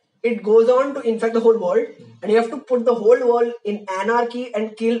then it goes on to infect the whole world, and you have to put the whole world in anarchy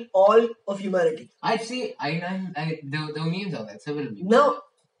and kill all of humanity. I see. The memes of that several memes. Now,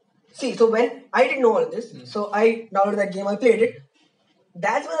 see, so when I didn't know all of this, so I downloaded that game, I played it.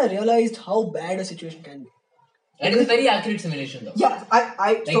 That's when I realized how bad a situation can be. And it's a very accurate simulation, though. Yeah,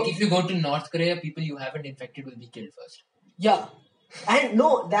 if you go to North Korea, people you haven't infected will be killed first. Yeah. And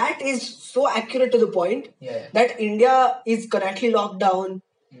no, that is so accurate to the point that India is currently locked down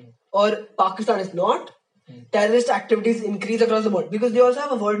or Pakistan is not. Terrorist activities increase across the board because they also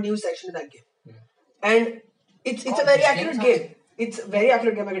have a world news section in that game. And it's a very accurate game. It's a very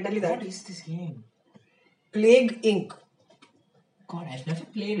accurate game, I can tell you that. What is this game? Plague Inc. God, I've never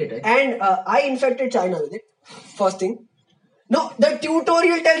played it. And I infected China with it. First thing. No, the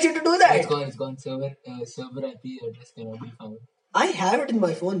tutorial tells you to do that. It's gone. Server IP address cannot be found. I have it in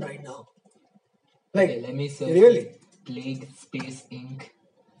my phone right now. Okay, let me search. Really? Plague Space Inc.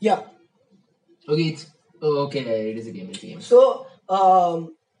 Yeah. Okay, it is a game. So,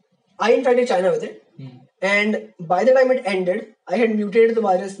 I infected China with it. And by the time it ended, I had mutated the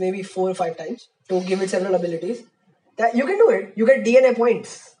virus maybe 4 or 5 times to give it several abilities. That you can do it. You get DNA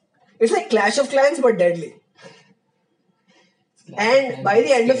points. It's like Clash of Clans but deadly. And by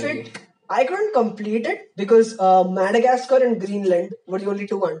the end of it, I couldn't complete it because Madagascar and Greenland were the only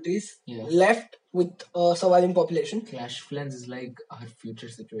 2 countries left with a surviving population. Clash of Clans is like our future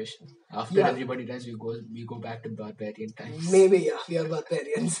situation. After everybody dies, we go back to barbarian times. Maybe, we are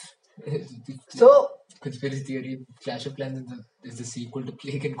barbarians. So, conspiracy theory: Clash of Clans is the sequel to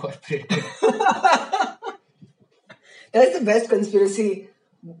Plague Incorporated. That's the best conspiracy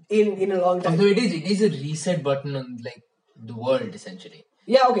in a long time. Although it is a reset button on like the world essentially.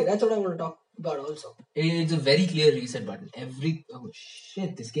 Yeah, okay, that's what I want to talk about also. It's a very clear reset button. Oh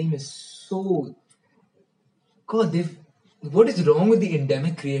shit, this game is so. God, what is wrong with the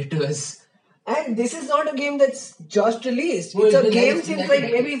endemic creators? And this is not a game that's just released. Well, it's a well, game that's- since that's like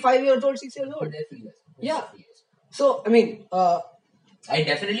definitely- maybe 5 years old, 6 years For old. definitely, yes. Yeah. Definitely, yes. So I mean, I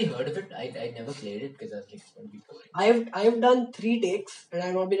definitely heard of it. I never played it because I was like, it's going to be boring. I have done 3 takes and I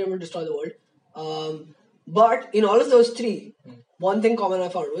have not been able to destroy the world. But in all of those 3, one thing common I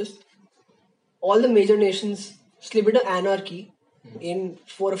found was all the major nations slip into anarchy in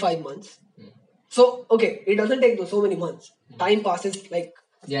 4 or 5 months. So okay, it doesn't take so many months. Time passes like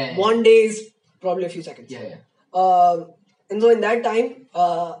Yeah, yeah, one day is probably a few seconds. yeah, yeah. And so in that time,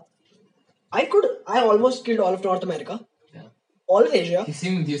 I almost killed all of North America, Yeah. all of Asia. You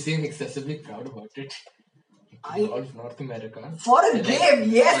seem excessively proud about it. All of North America. For a And, game,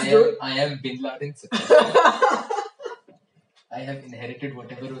 yes, dude. I am Bin Laden. I have inherited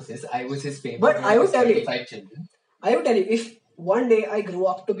whatever was his. I was his favorite. But I would tell you- 5 children. I would tell you, if one day I grew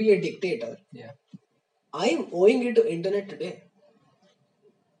up to be a dictator, Yeah. I am owing it to internet today.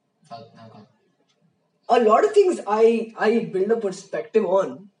 Now, A lot of things I build a perspective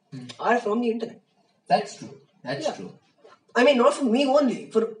on are from the internet. that's true. That's Yeah. true. I mean, not for me only,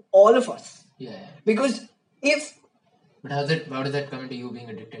 for all of us. Yeah, yeah. Because if But how does that come into you being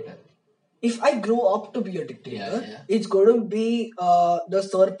a dictator? I grow up to be a dictator, Yeah, yeah. it's going to be the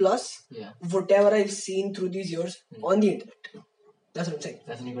surplus, Yeah. whatever I've seen through these years on the internet. That's what I'm saying.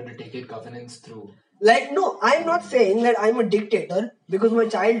 That's when you're going to take your governance through. Like, no, I'm not saying that I'm a dictator because my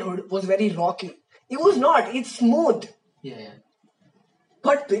childhood was very rocky. It was not. It's smooth. Yeah, yeah.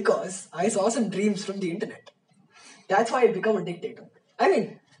 But because I saw some dreams from the internet. That's why I become a dictator. I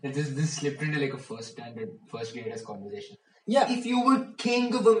mean, This slipped into like a first graders conversation. yeah. If you were king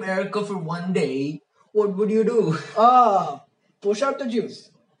of America for one day, what would you do? Push out the Jews.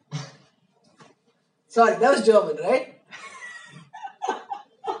 Sorry, that was German, right?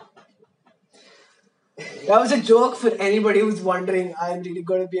 That was a joke for anybody who's wondering, I'm really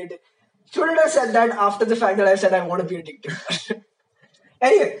going to be a dictator. Shouldn't have said that after the fact that I said I want to be a dictator.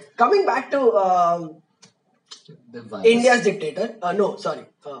 Anyway, coming back to The virus. India's dictator. No, sorry.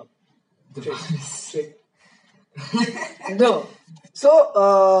 The virus. Wait. No. So,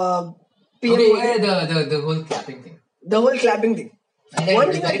 PM Okay, Modi- yeah, the whole clapping thing. the whole clapping thing. And then One it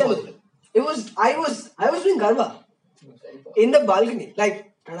was thing I very tell you, positive. it was I was doing garba It was very positive. in the balcony, like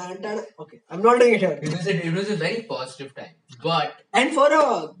tada, tada. Okay, I'm not doing it here. It was a very positive time. But And for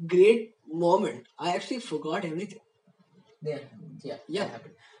a great moment, I actually forgot everything. yeah, Yeah. that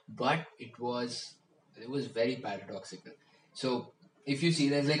happened. But it was very paradoxical. So if you see,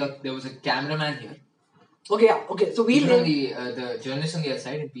 there was a cameraman here. Okay, yeah. Okay, so we People on live. the journalist on the other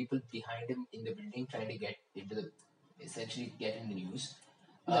side and people behind him in the building trying to get essentially get in the news.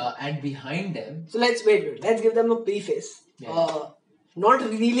 And behind them, So let's wait. Let's give them a preface. Yeah. Not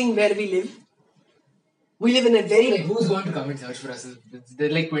revealing where we live. We live in a very. like, who's going to come and search for us? There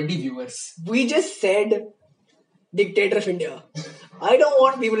are like 20 viewers. We just said dictator of India. I don't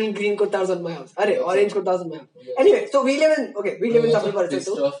want people in green kurtas on my house. Orange kurtas on my house. Anyway, so we live in Tamil Nadu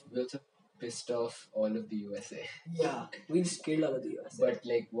too. We also pissed off all of the USA. Yeah, we just killed all of the US. But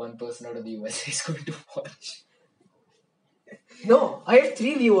like one person out of the USA is going to watch. No, I have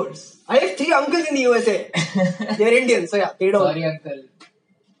 3 viewers. I have 3 uncles in the USA. They're Indian, so yeah, they don't. Sorry uncle.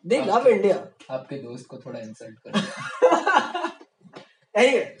 They love India. आपके दोस्त को थोड़ा insult करो.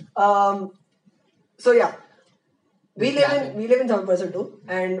 Anyway, so yeah, we live in Tamil Nadu too,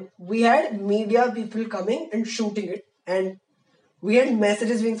 and we had media people coming and shooting it, and we had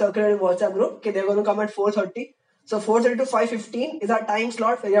messages being circulated in WhatsApp group. Okay, they're going to come at 4:30. So 4:30 to 5:15 is our time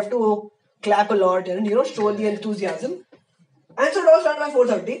slot where you have to clap a lot and show the enthusiasm. And so it all started by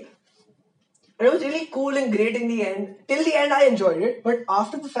 4:30. And it was really cool and great in the end. Till the end, I enjoyed it. But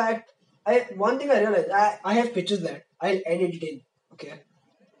after the fact, one thing I realized, I have pictures that I'll edit it in. Okay.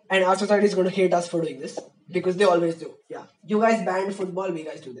 And our society is going to hate us for doing this. Because they always do. Yeah. You guys banned football, we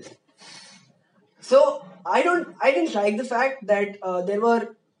guys do this. So, I didn't like the fact that there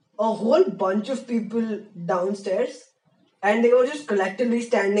were a whole bunch of people downstairs. And they were just collectively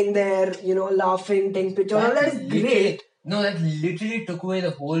standing there, laughing, taking pictures. All that is great. No, that literally took away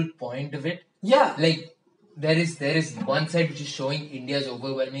the whole point of it. Yeah. Like there is one side which is showing India's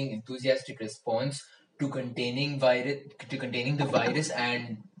overwhelming enthusiastic response to containing the virus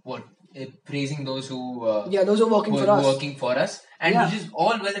and praising those who Those who are working who for are us. working for us, and Yeah. which is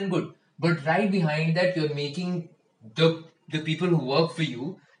all well and good. But right behind that, you're making the people who work for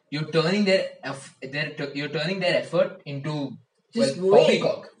you you're turning you're turning their effort into Just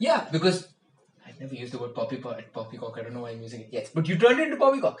poppycock. Yeah. Because I never used the word poppycock. I don't know why I'm using it. Yes, but you turned it into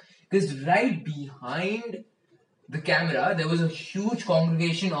poppycock because right behind the camera there was a huge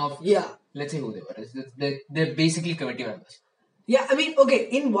congregation of let's say who they were. They're basically committee members. Yeah, I mean, okay,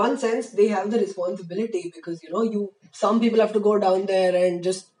 in one sense, they have the responsibility because, some people have to go down there and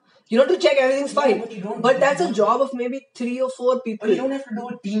just, to check everything's fine. But that's a job of maybe 3 or 4 people. But you don't have to do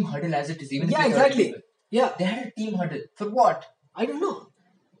a team huddle as it is, even if Yeah, it's 30 exactly. people. Yeah. They had a team huddle. For what? I don't know.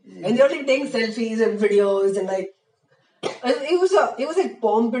 And they were like taking selfies and videos and like, it was like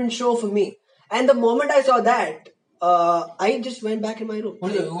pomp and show for me. And the moment I saw that, I just went back in my room.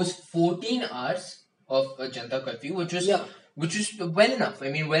 It was 14 hours of a Janta curfew, which was well enough. I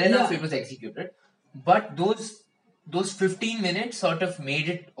mean, well enough it was executed. But those 15 minutes sort of made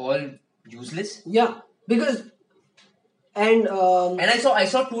it all useless. Yeah, because and I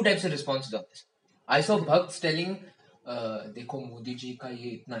saw 2 types of responses on this. I saw Bhakts telling, देखो मोदी जी का ये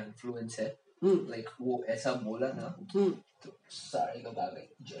इतना influence है, like वो ऐसा बोला ना, तो सारे लोग आ गए,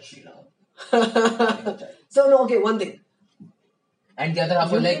 जय Shri Ram. So no, okay, one thing. And the other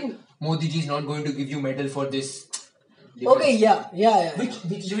half was like, Modi ji is not going to give you medal for this. Okay, yeah.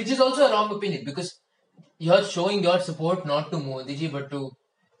 Which is also a wrong opinion because you're showing your support not to Modi ji but to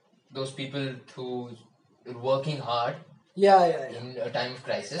those people who are working hard. Yeah. In a time of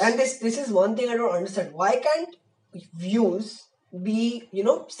crisis. And this is one thing I don't understand. Why can't views be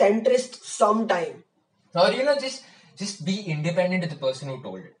centrist sometime? Or just be independent of the person who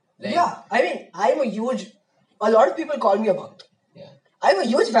told it. Like, yeah, I mean, a lot of people call me a Bhakt. Yeah. I'm a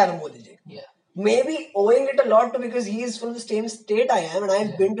huge fan of Modi ji. Yeah. Maybe owing it a lot to because he is from the same state I am and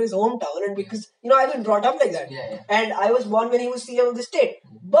I've been to his hometown and because, I've been brought up like that. Yeah. And I was born when he was CM of the state.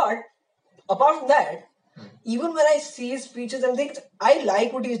 But apart from that, even when I see his speeches and things, I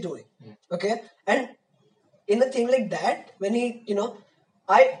like what he's doing. Okay? And in a thing like that, when he,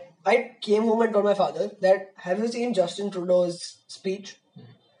 I came home and told my father that, have you seen Justin Trudeau's speech?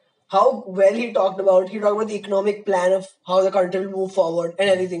 How well he talked about the economic plan of how the country will move forward and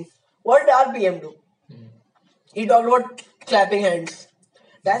everything. What did our PM do? He talked about clapping hands.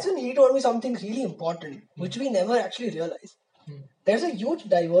 That's when he told me something really important, which we never actually realized. There's a huge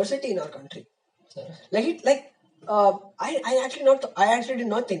diversity in our country. I actually did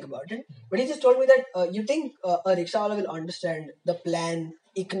not think about it, but he just told me that you think a rickshawala will understand the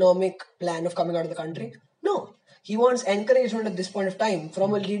economic plan of coming out of the country? No, he wants encouragement at this point of time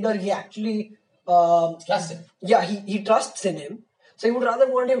from a leader he actually trusts him. Yeah, he trusts in him, so he would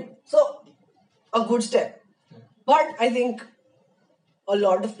rather want him. So a good step, but I think a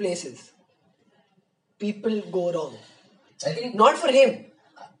lot of places people go wrong. I think not for him.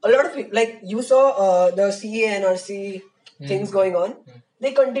 A lot of people, like you saw the CA NRC things going on,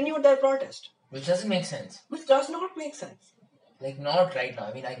 they continued their protest. Which doesn't make sense. Which does not make sense. Like, not right now.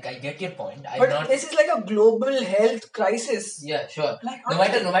 I mean, I get your point. This is like a global health crisis. Yeah, sure. Like,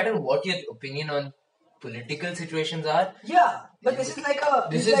 no matter what your opinion on political situations are. Yeah, but this is like a...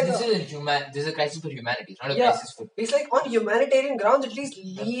 This is a crisis for humanity. It's not a crisis for... It's like on humanitarian grounds, at least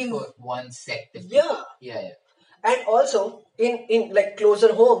leave... For one sector. Yeah. And also, in like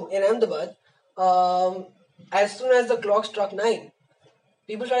closer home in Ahmedabad, as soon as the clock struck 9,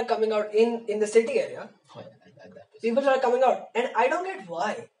 people started coming out in the city area. People started coming out. And I don't get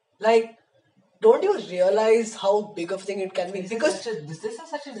why. Like, don't you realize how big of a thing it can be? Because this is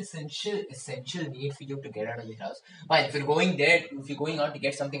such an essential need for you to get out of your house. Fine, if you're going out to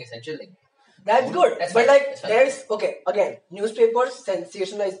get something essential, like... That's good. There's... Okay, again, newspapers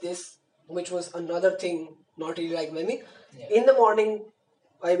sensationalize this, which was another thing not really like me. Yeah. In the morning,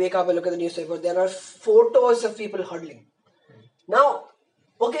 I wake up, I look at the newspaper, there are photos of people huddling. Now,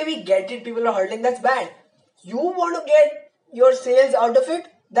 okay, we get it, people are huddling, that's bad. You want to get your sales out of it,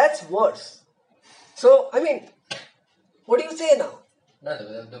 that's worse. So, I mean, what do you say now? No,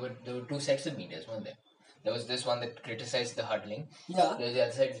 there were 2 sets of medias, weren't there? There was this one that criticized the huddling. Yeah. There was the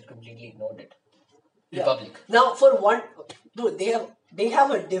other side that completely ignored it. Republic. Now, for one, dude, they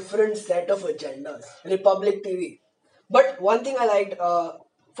have a different set of agendas. Republic TV. But one thing I liked,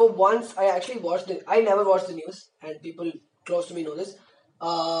 for once, I actually I never watched the news, and people close to me know this.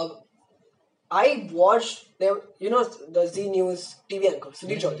 I watched, the Z News TV anchor,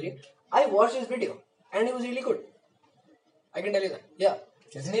 Sudhir Chaudhary. I watched his video, and it was really good. I can tell you that. Yeah.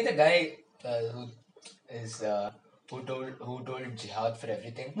 Isn't he the guy who told jihad for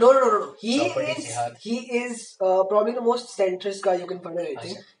everything? No. He is probably the most centrist guy you can find on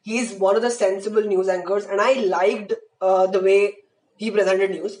anything. He's one of the sensible news anchors, and I liked the way he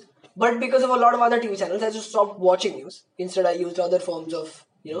presented news. But because of a lot of other TV channels, I just stopped watching news. Instead, I used other forms of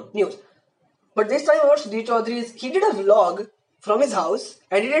news. But this time what Sudhir Chaudhary he did a vlog from his house,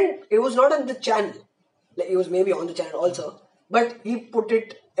 and it was not on the channel. Like, it was maybe on the channel also, but he put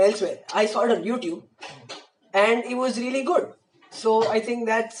it elsewhere. I saw it on YouTube, and it was really good. So I think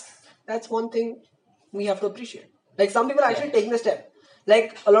that's one thing we have to appreciate. Like, some people are actually taking the step.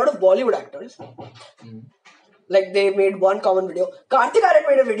 Like, a lot of Bollywood actors, like, they made one common video. Kartik Aaryan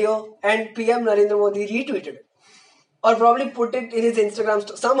made a video, and PM Narendra Modi retweeted it. Or probably put it in his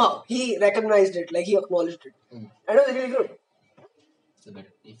Instagram somehow. He recognized it, like he acknowledged it. And it was really good. So, but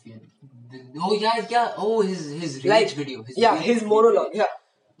if you... his Like, rage video. His monologue, yeah.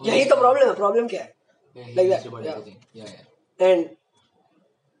 Yahi to problem hai. Problem kya hai? Yeah, he Like raged that, about yeah. everything. Yeah. And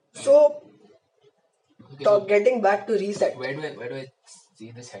so, Okay, so getting back to reset. where do I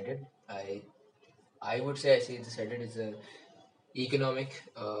see this headed? I would say I see this headed as a economic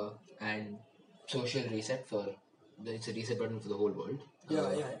and social reset for... It's a reset button for the whole world.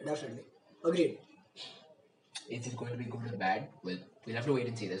 Yeah, definitely. Agreed. Is it going to be good or bad? Well, we'll have to wait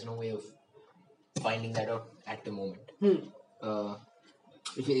and see. There's no way of finding that out at the moment.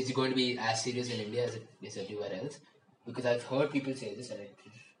 Is it going to be as serious in India as it is everywhere else? Because I've heard people say this, and it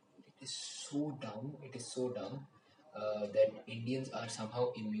is so dumb. It is so dumb that Indians are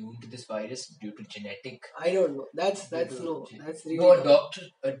somehow immune to this virus due to genetic. I don't know. That's really No,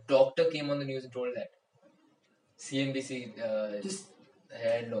 a doctor came on the news and told that. CNBC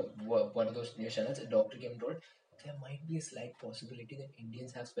had one of those news channels. A doctor came and told there might be a slight possibility that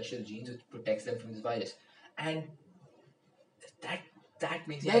Indians have special genes which protects them from this virus, and that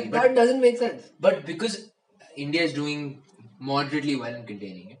makes sense. that doesn't make sense. But because India is doing moderately well in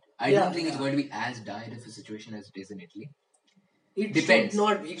containing it, I don't think it's going to be as dire of a situation as it is in Italy. It Depends. should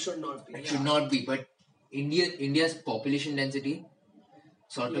not be. It should not be. It should not be, but India's population density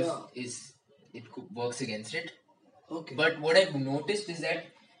sort of works against it. Okay. But what I've noticed is that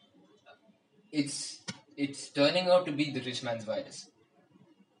it's turning out to be the rich man's virus.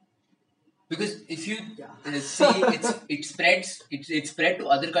 Because if you see, it spread to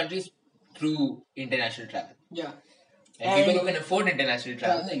other countries through international travel. Yeah. And people who can afford international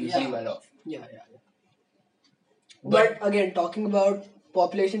travel are usually well off. Yeah. But again, talking about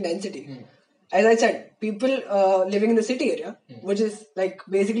population density, as I said, people living in the city area, which is like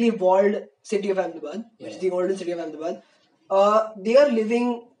basically walled city of Ahmedabad, which is the olden city of Ahmedabad, they are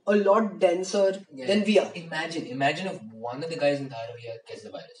living a lot denser than we are. Imagine if one of the guys in Dharawiyah gets the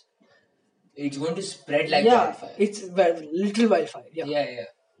virus. It's going to spread like wildfire. It's little wildfire. Yeah.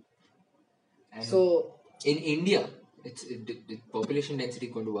 And so in India, the population density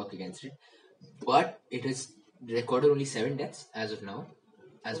is going to work against it, but it has recorded only 7 deaths as of now.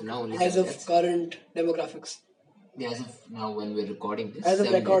 As of deaths. Current demographics. Yeah, as of now when we're recording this. As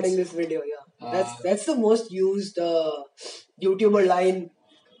of recording this video, that's the most used YouTuber line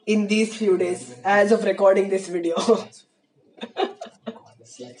in these few days. As of recording this video.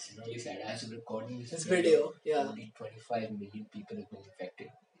 That's really sad. As of recording this video, only 25 million people have been infected.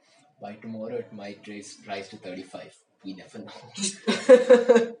 By tomorrow, it might rise to 35. We never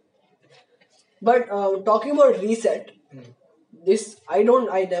know. But talking about reset, I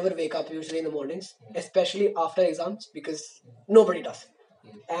never wake up usually in the mornings, especially after exams, because nobody does.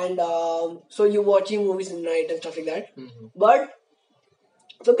 And so you're watching movies in the night and stuff like that. But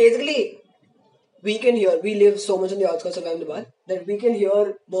so basically, we live so much on the outskirts of Ahmedabad that we can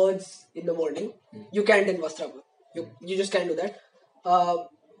hear birds in the morning. You can't in Vastrapur. You just can't do that.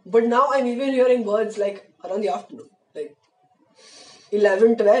 But now I'm even hearing birds like around the afternoon, like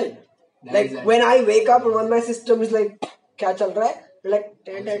 11, 12. Like when I wake up and when my system is like, kya chal raha hai? Like,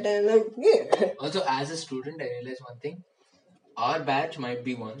 yeah. Also, as a student, I realized one thing. Our batch might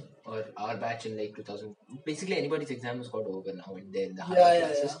be one, or our batch in like 2000. Basically, anybody's exam has got over now, and they're in the higher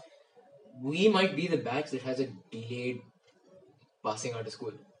classes. We might be the batch that has a delayed passing out of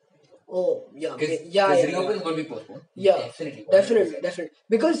school. Oh, yeah. Because reopen is going to be postponed. Yeah, definitely.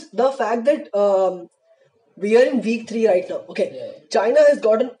 Because the fact that we are in week 3 right now. Okay. Yeah. China has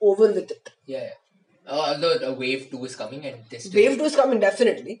gotten over with it. Yeah. Although wave 2 is coming and this wave 2 is coming,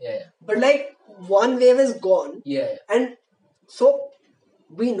 definitely. Yeah. But like one wave is gone. Yeah. And so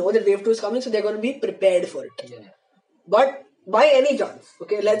we know that wave 2 is coming, so they're going to be prepared for it. Yeah. But by any chance,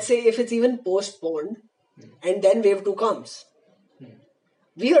 okay, let's say if it's even postponed and then wave 2 comes,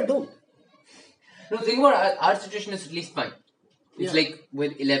 we are doomed. No, think about our situation is at least fine. It's like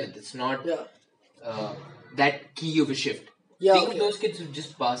with 11th, it's not that key of a shift. Think of those kids who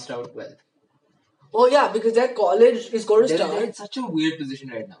just passed out 12th. Oh yeah, because their college is going to start. They're in such a weird position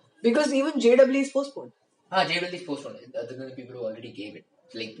right now. Because even JEE is postponed. JEE is postponed, other than the people who already gave it.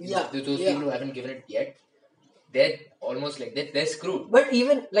 Like those people who haven't given it yet, they're almost like they're screwed. But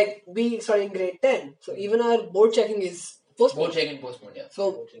even like we started in grade 10, so even our board checking is postponed. Board checking postponed, yeah.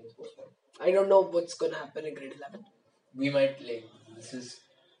 So- board checking is postponed. I don't know what's gonna happen in grade 11. We might like this is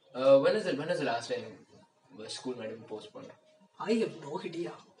when is the last time school might have been postponed? I have no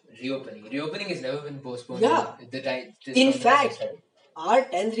idea. Reopening has never been postponed. Yeah. The time. just In from the fact, start. our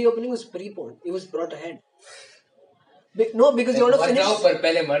 10th reopening was preponed. It was brought ahead. No, because you want to मर finish. जाओ पर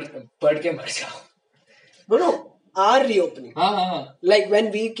पहले पढ़ के मर जाओ. No. Our reopening. हाँ. Like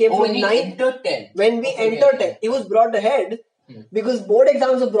when we came When from we 9th. entered 10. When we entered 10, it was brought ahead because board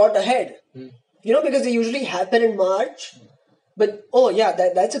exams were brought ahead. You know, because they usually happen in March. But oh yeah,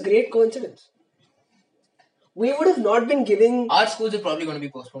 that's a great coincidence. We would have not been giving. Our schools are probably going to be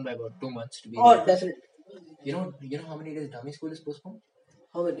postponed by about 2 months to be. Oh, definitely. You know how many days dummy school is postponed?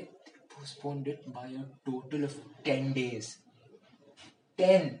 How many? Postponed it by a total of 10 days.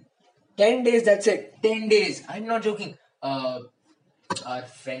 10. 10 days, that's it. 10 days. I'm not joking. Our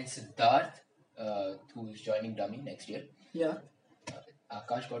friend Siddharth, who is joining dummy next year, Yeah.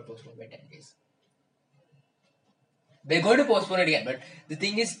 Akash got postponed by 10 days. They're going to postpone it again, but the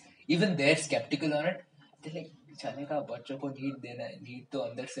thing is, even they're skeptical on it. They're like, चले का बच्चों को NEET देना है, NEET तो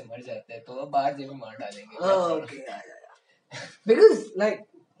अंदर से मर जाता है, तो वो बाहर से भी मार डालेंगे. Oh, okay. Yeah. Because, like,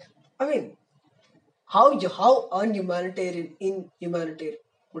 I mean, how inhumanitarian,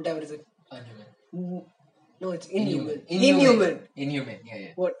 whatever is it? Unhuman. No, it's inhuman. Inhuman.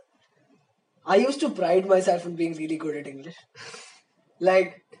 Yeah. What? I used to pride myself on being really good at English.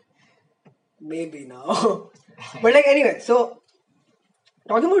 Like, maybe now. But like, anyway, so,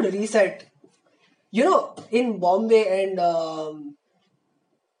 talking about reset, you know, in Bombay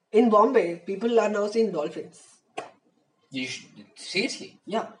people are now seeing dolphins. Seriously?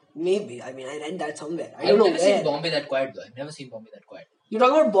 Yeah, maybe. I mean, I read that somewhere. I I've don't know never where. seen Bombay that quiet though. I've never seen Bombay that quiet. You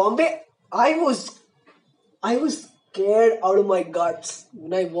talk about Bombay? I was scared out of my guts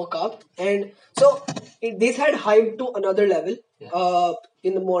when I woke up, and so this had hyped to another level. Yeah.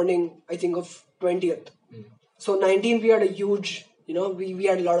 In the morning, I think of 20th. So 19th we had a huge, we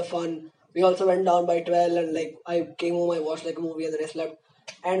had a lot of fun. We also went down by 12, and like I came home, I watched like a movie, and then I slept.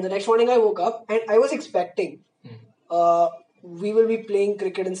 And the next morning I woke up, and I was expecting we will be playing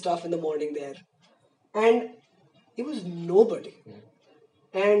cricket and stuff in the morning there, and it was nobody.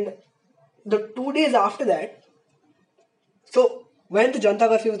 And the 2 days after that, so when the Janta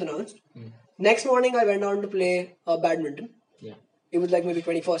curfew was announced, next morning I went down to play badminton. Yeah. It was like maybe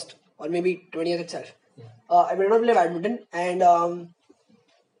 21st or maybe 20th itself. I went down to play badminton, and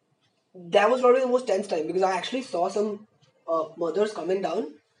that was probably the most tense time because I actually saw some mothers coming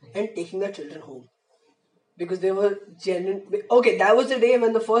down and taking their children home because they were genuine. Okay, that was the day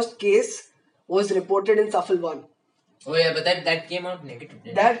when the first case was reported in Safal 1. Oh yeah, but that came out negative.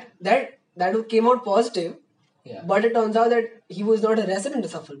 Didn't it? That came out positive, Yeah. but it turns out that he was not a resident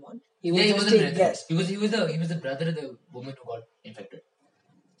of Safal 1. He was Yeah, he just wasn't a resident. guest. He was the brother of the woman who got infected.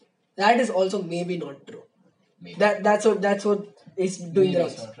 That is also maybe not true. Maybe. That's what is doing the Maybe it's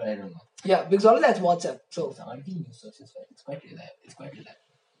rounds. not true, I don't know. Yeah, because all of that's WhatsApp. So It's auntie news sources, right? It's quite reliable.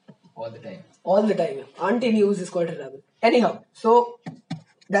 All the time. all the time, auntie news is quite reliable. Anyhow, so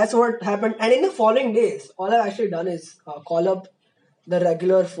that's what happened. And in the following days, all I've actually done is call up the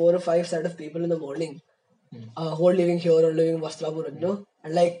regular 4 or 5 set of people in the morning who are living here or living in Vastrapur,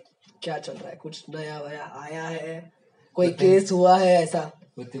 and like, क्या चल रहा है? कुछ नया वया आया है? कोई केस हुआ है ऐसा?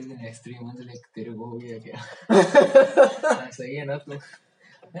 Within the next 3 months, like, तेरे को हो गया क्या? हाँ, सही है ना तू?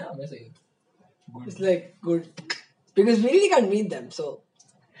 Yeah, मैं सही हूँ. Good. It's like good because we really can't meet them. So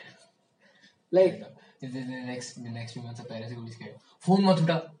like The next few months, parents will be scared. Phone मत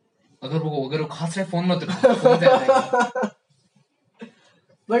उठा. अगर वो खास रहा है, phone मत उठा. Phone से आएगा.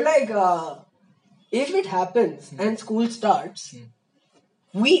 But like, if it happens and school starts,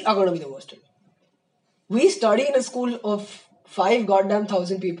 we are going to be the worst. We study in a school of 5 goddamn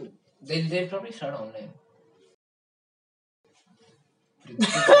thousand people. They'll probably start online.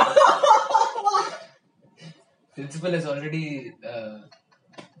 Principal is already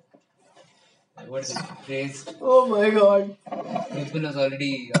what is it? Praised. Oh my god. Principal has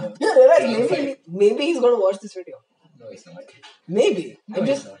already. You realize maybe he's going to watch this video. No, it's not. Maybe. No,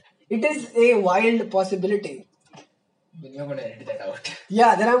 it's not. It is a wild possibility. Then you're going to edit that out.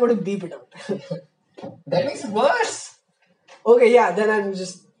 Yeah, then I'm going to beep it out. That makes it worse. Okay, yeah, then I'm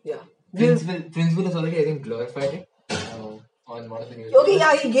just, yeah. Principal has already, I think, glorified it on one of the news. Okay,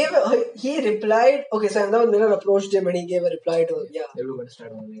 yeah, he replied. Okay, so Ahmedabad Miller approached him and he gave a reply to, yeah. They were going to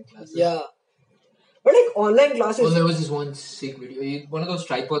start online classes. Yeah. But like online classes. Well, there was this one sick video. One of those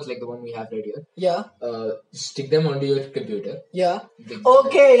tripods like the one we have right here. Yeah. Stick them onto your computer. Yeah.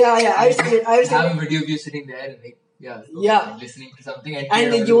 Okay. Yeah. I've seen it. Have a video of you sitting there and like listening to something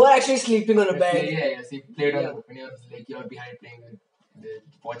and you were actually sleeping on a bed. Yeah. So you played on when you're behind playing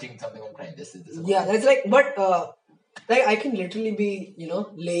watching something on Prime. This. Yeah, that's like, but like I can literally be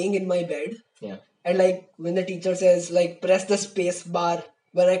laying in my bed. Yeah. And like when the teacher says like press the space bar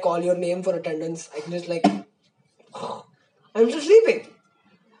when I call your name for attendance, I can just like I'm just sleeping.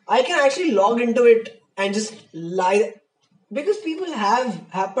 I can actually log into it and just lie because people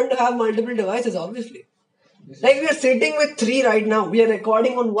happen to have multiple devices. Obviously, like we are sitting with 3 right now. We are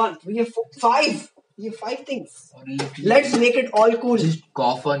recording on 1. We have 5. We have 5 things. Let's make it all cool. Just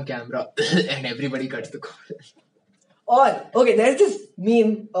cough on camera and everybody cuts the call. Or, okay, there's this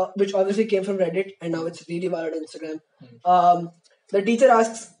meme which obviously came from Reddit and now it's really viral on Instagram. The teacher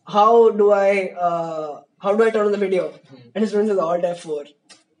asks, how do I turn on the video? And his student says Alt F4.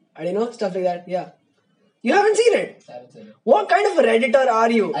 And stuff like that. Yeah. You haven't seen it? I haven't seen it. What kind of a Redditor are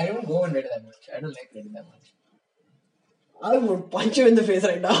you? I don't go on Reddit that much. I don't like Reddit that much. I would punch you in the face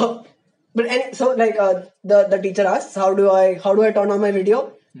right now. But so like the teacher asks, how do I turn on my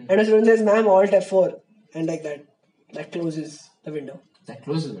video? And the student says, ma'am, Alt F4. And like that. That closes the window. That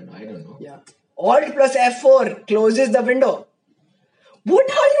closes the window? I don't know. Yeah. Alt plus F4 closes the window.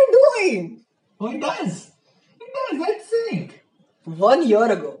 What are you doing? Oh, it does. That's sick. 1 year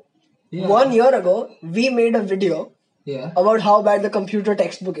ago. Yeah. 1 year ago, we made a video about how bad the computer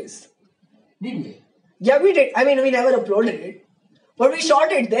textbook is. Did we? Yeah, we did. I mean, we never uploaded it. But we shot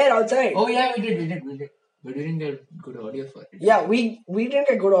it there outside. Oh, yeah, we did. But we didn't get good audio for it. Yeah, we didn't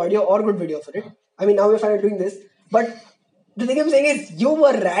get good audio or good video for it. I mean, now we're finally doing this. But the thing I'm saying is, you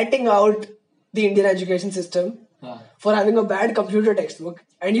were ratting out the Indian education system for having a bad computer textbook,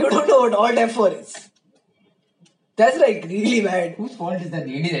 and you don't know what Alt F4 is. That's like really bad. Whose fault is that?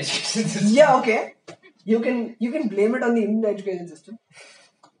 The Indian education system? Yeah, okay. You can blame it on the Indian education system,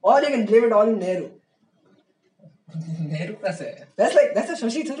 or you can blame it all on Nehru. Nehru that's a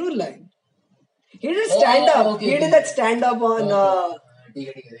Shashi Tharoor line. He did stand up. Okay, he did that stand up on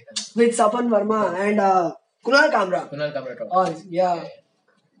with Sapan Verma and Kunal Kamra. Yeah.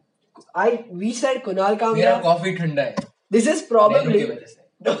 We said Kunal Kamra. Mera coffee thanda hai. This is probably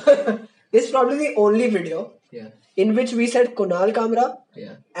the only video in which we said Kunal Kamra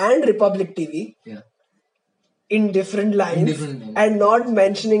and Republic TV in different lines and not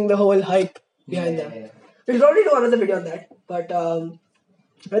mentioning the whole hype behind that. Yeah. We'll probably do another video on that, but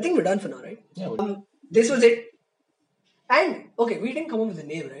I think we're done for now, right? Yeah. This was it. And okay, we didn't come up with a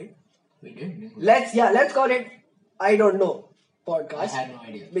name, right? We did. Let's call it I Don't Know podcast. I had no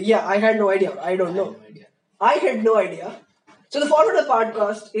idea. But yeah, I had no idea. I don't know. I had no idea. So the format of the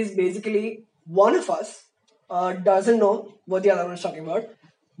podcast is basically one of us doesn't know what the other one is talking about.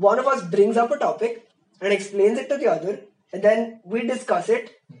 One of us brings up a topic and explains it to the other, and then we discuss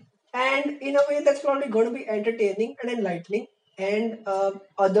it. And in a way, that's probably going to be entertaining and enlightening and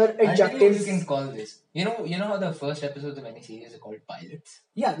other adjectives. You can call this. You know how the first episodes of any series are called pilots?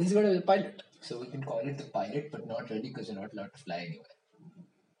 Yeah, this is going to be a pilot. So we can call it the pilot, but not really because you're not allowed to fly anywhere.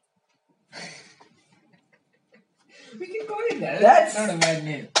 We can call it that. That's not a bad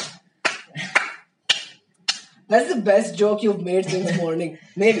name. That's the best joke you've made since morning.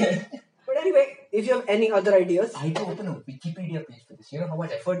 Maybe. But anyway, if you have any other ideas. I had to open a Wikipedia page for this. You know how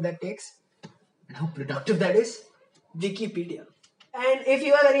much effort that takes? And how productive that is? Wikipedia. And if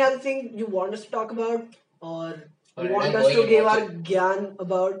you have any other thing you want us to talk about or you want us to give our gyan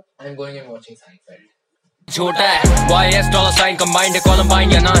about. I'm going and watching Seinfeld. छोटा है YS $sign combined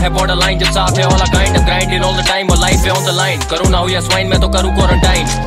Columbine या ना है borderline जब साथ है all a kind of grind in all the time और life है on the line करूँ ना हो या swine मैं तो करूँ quarantine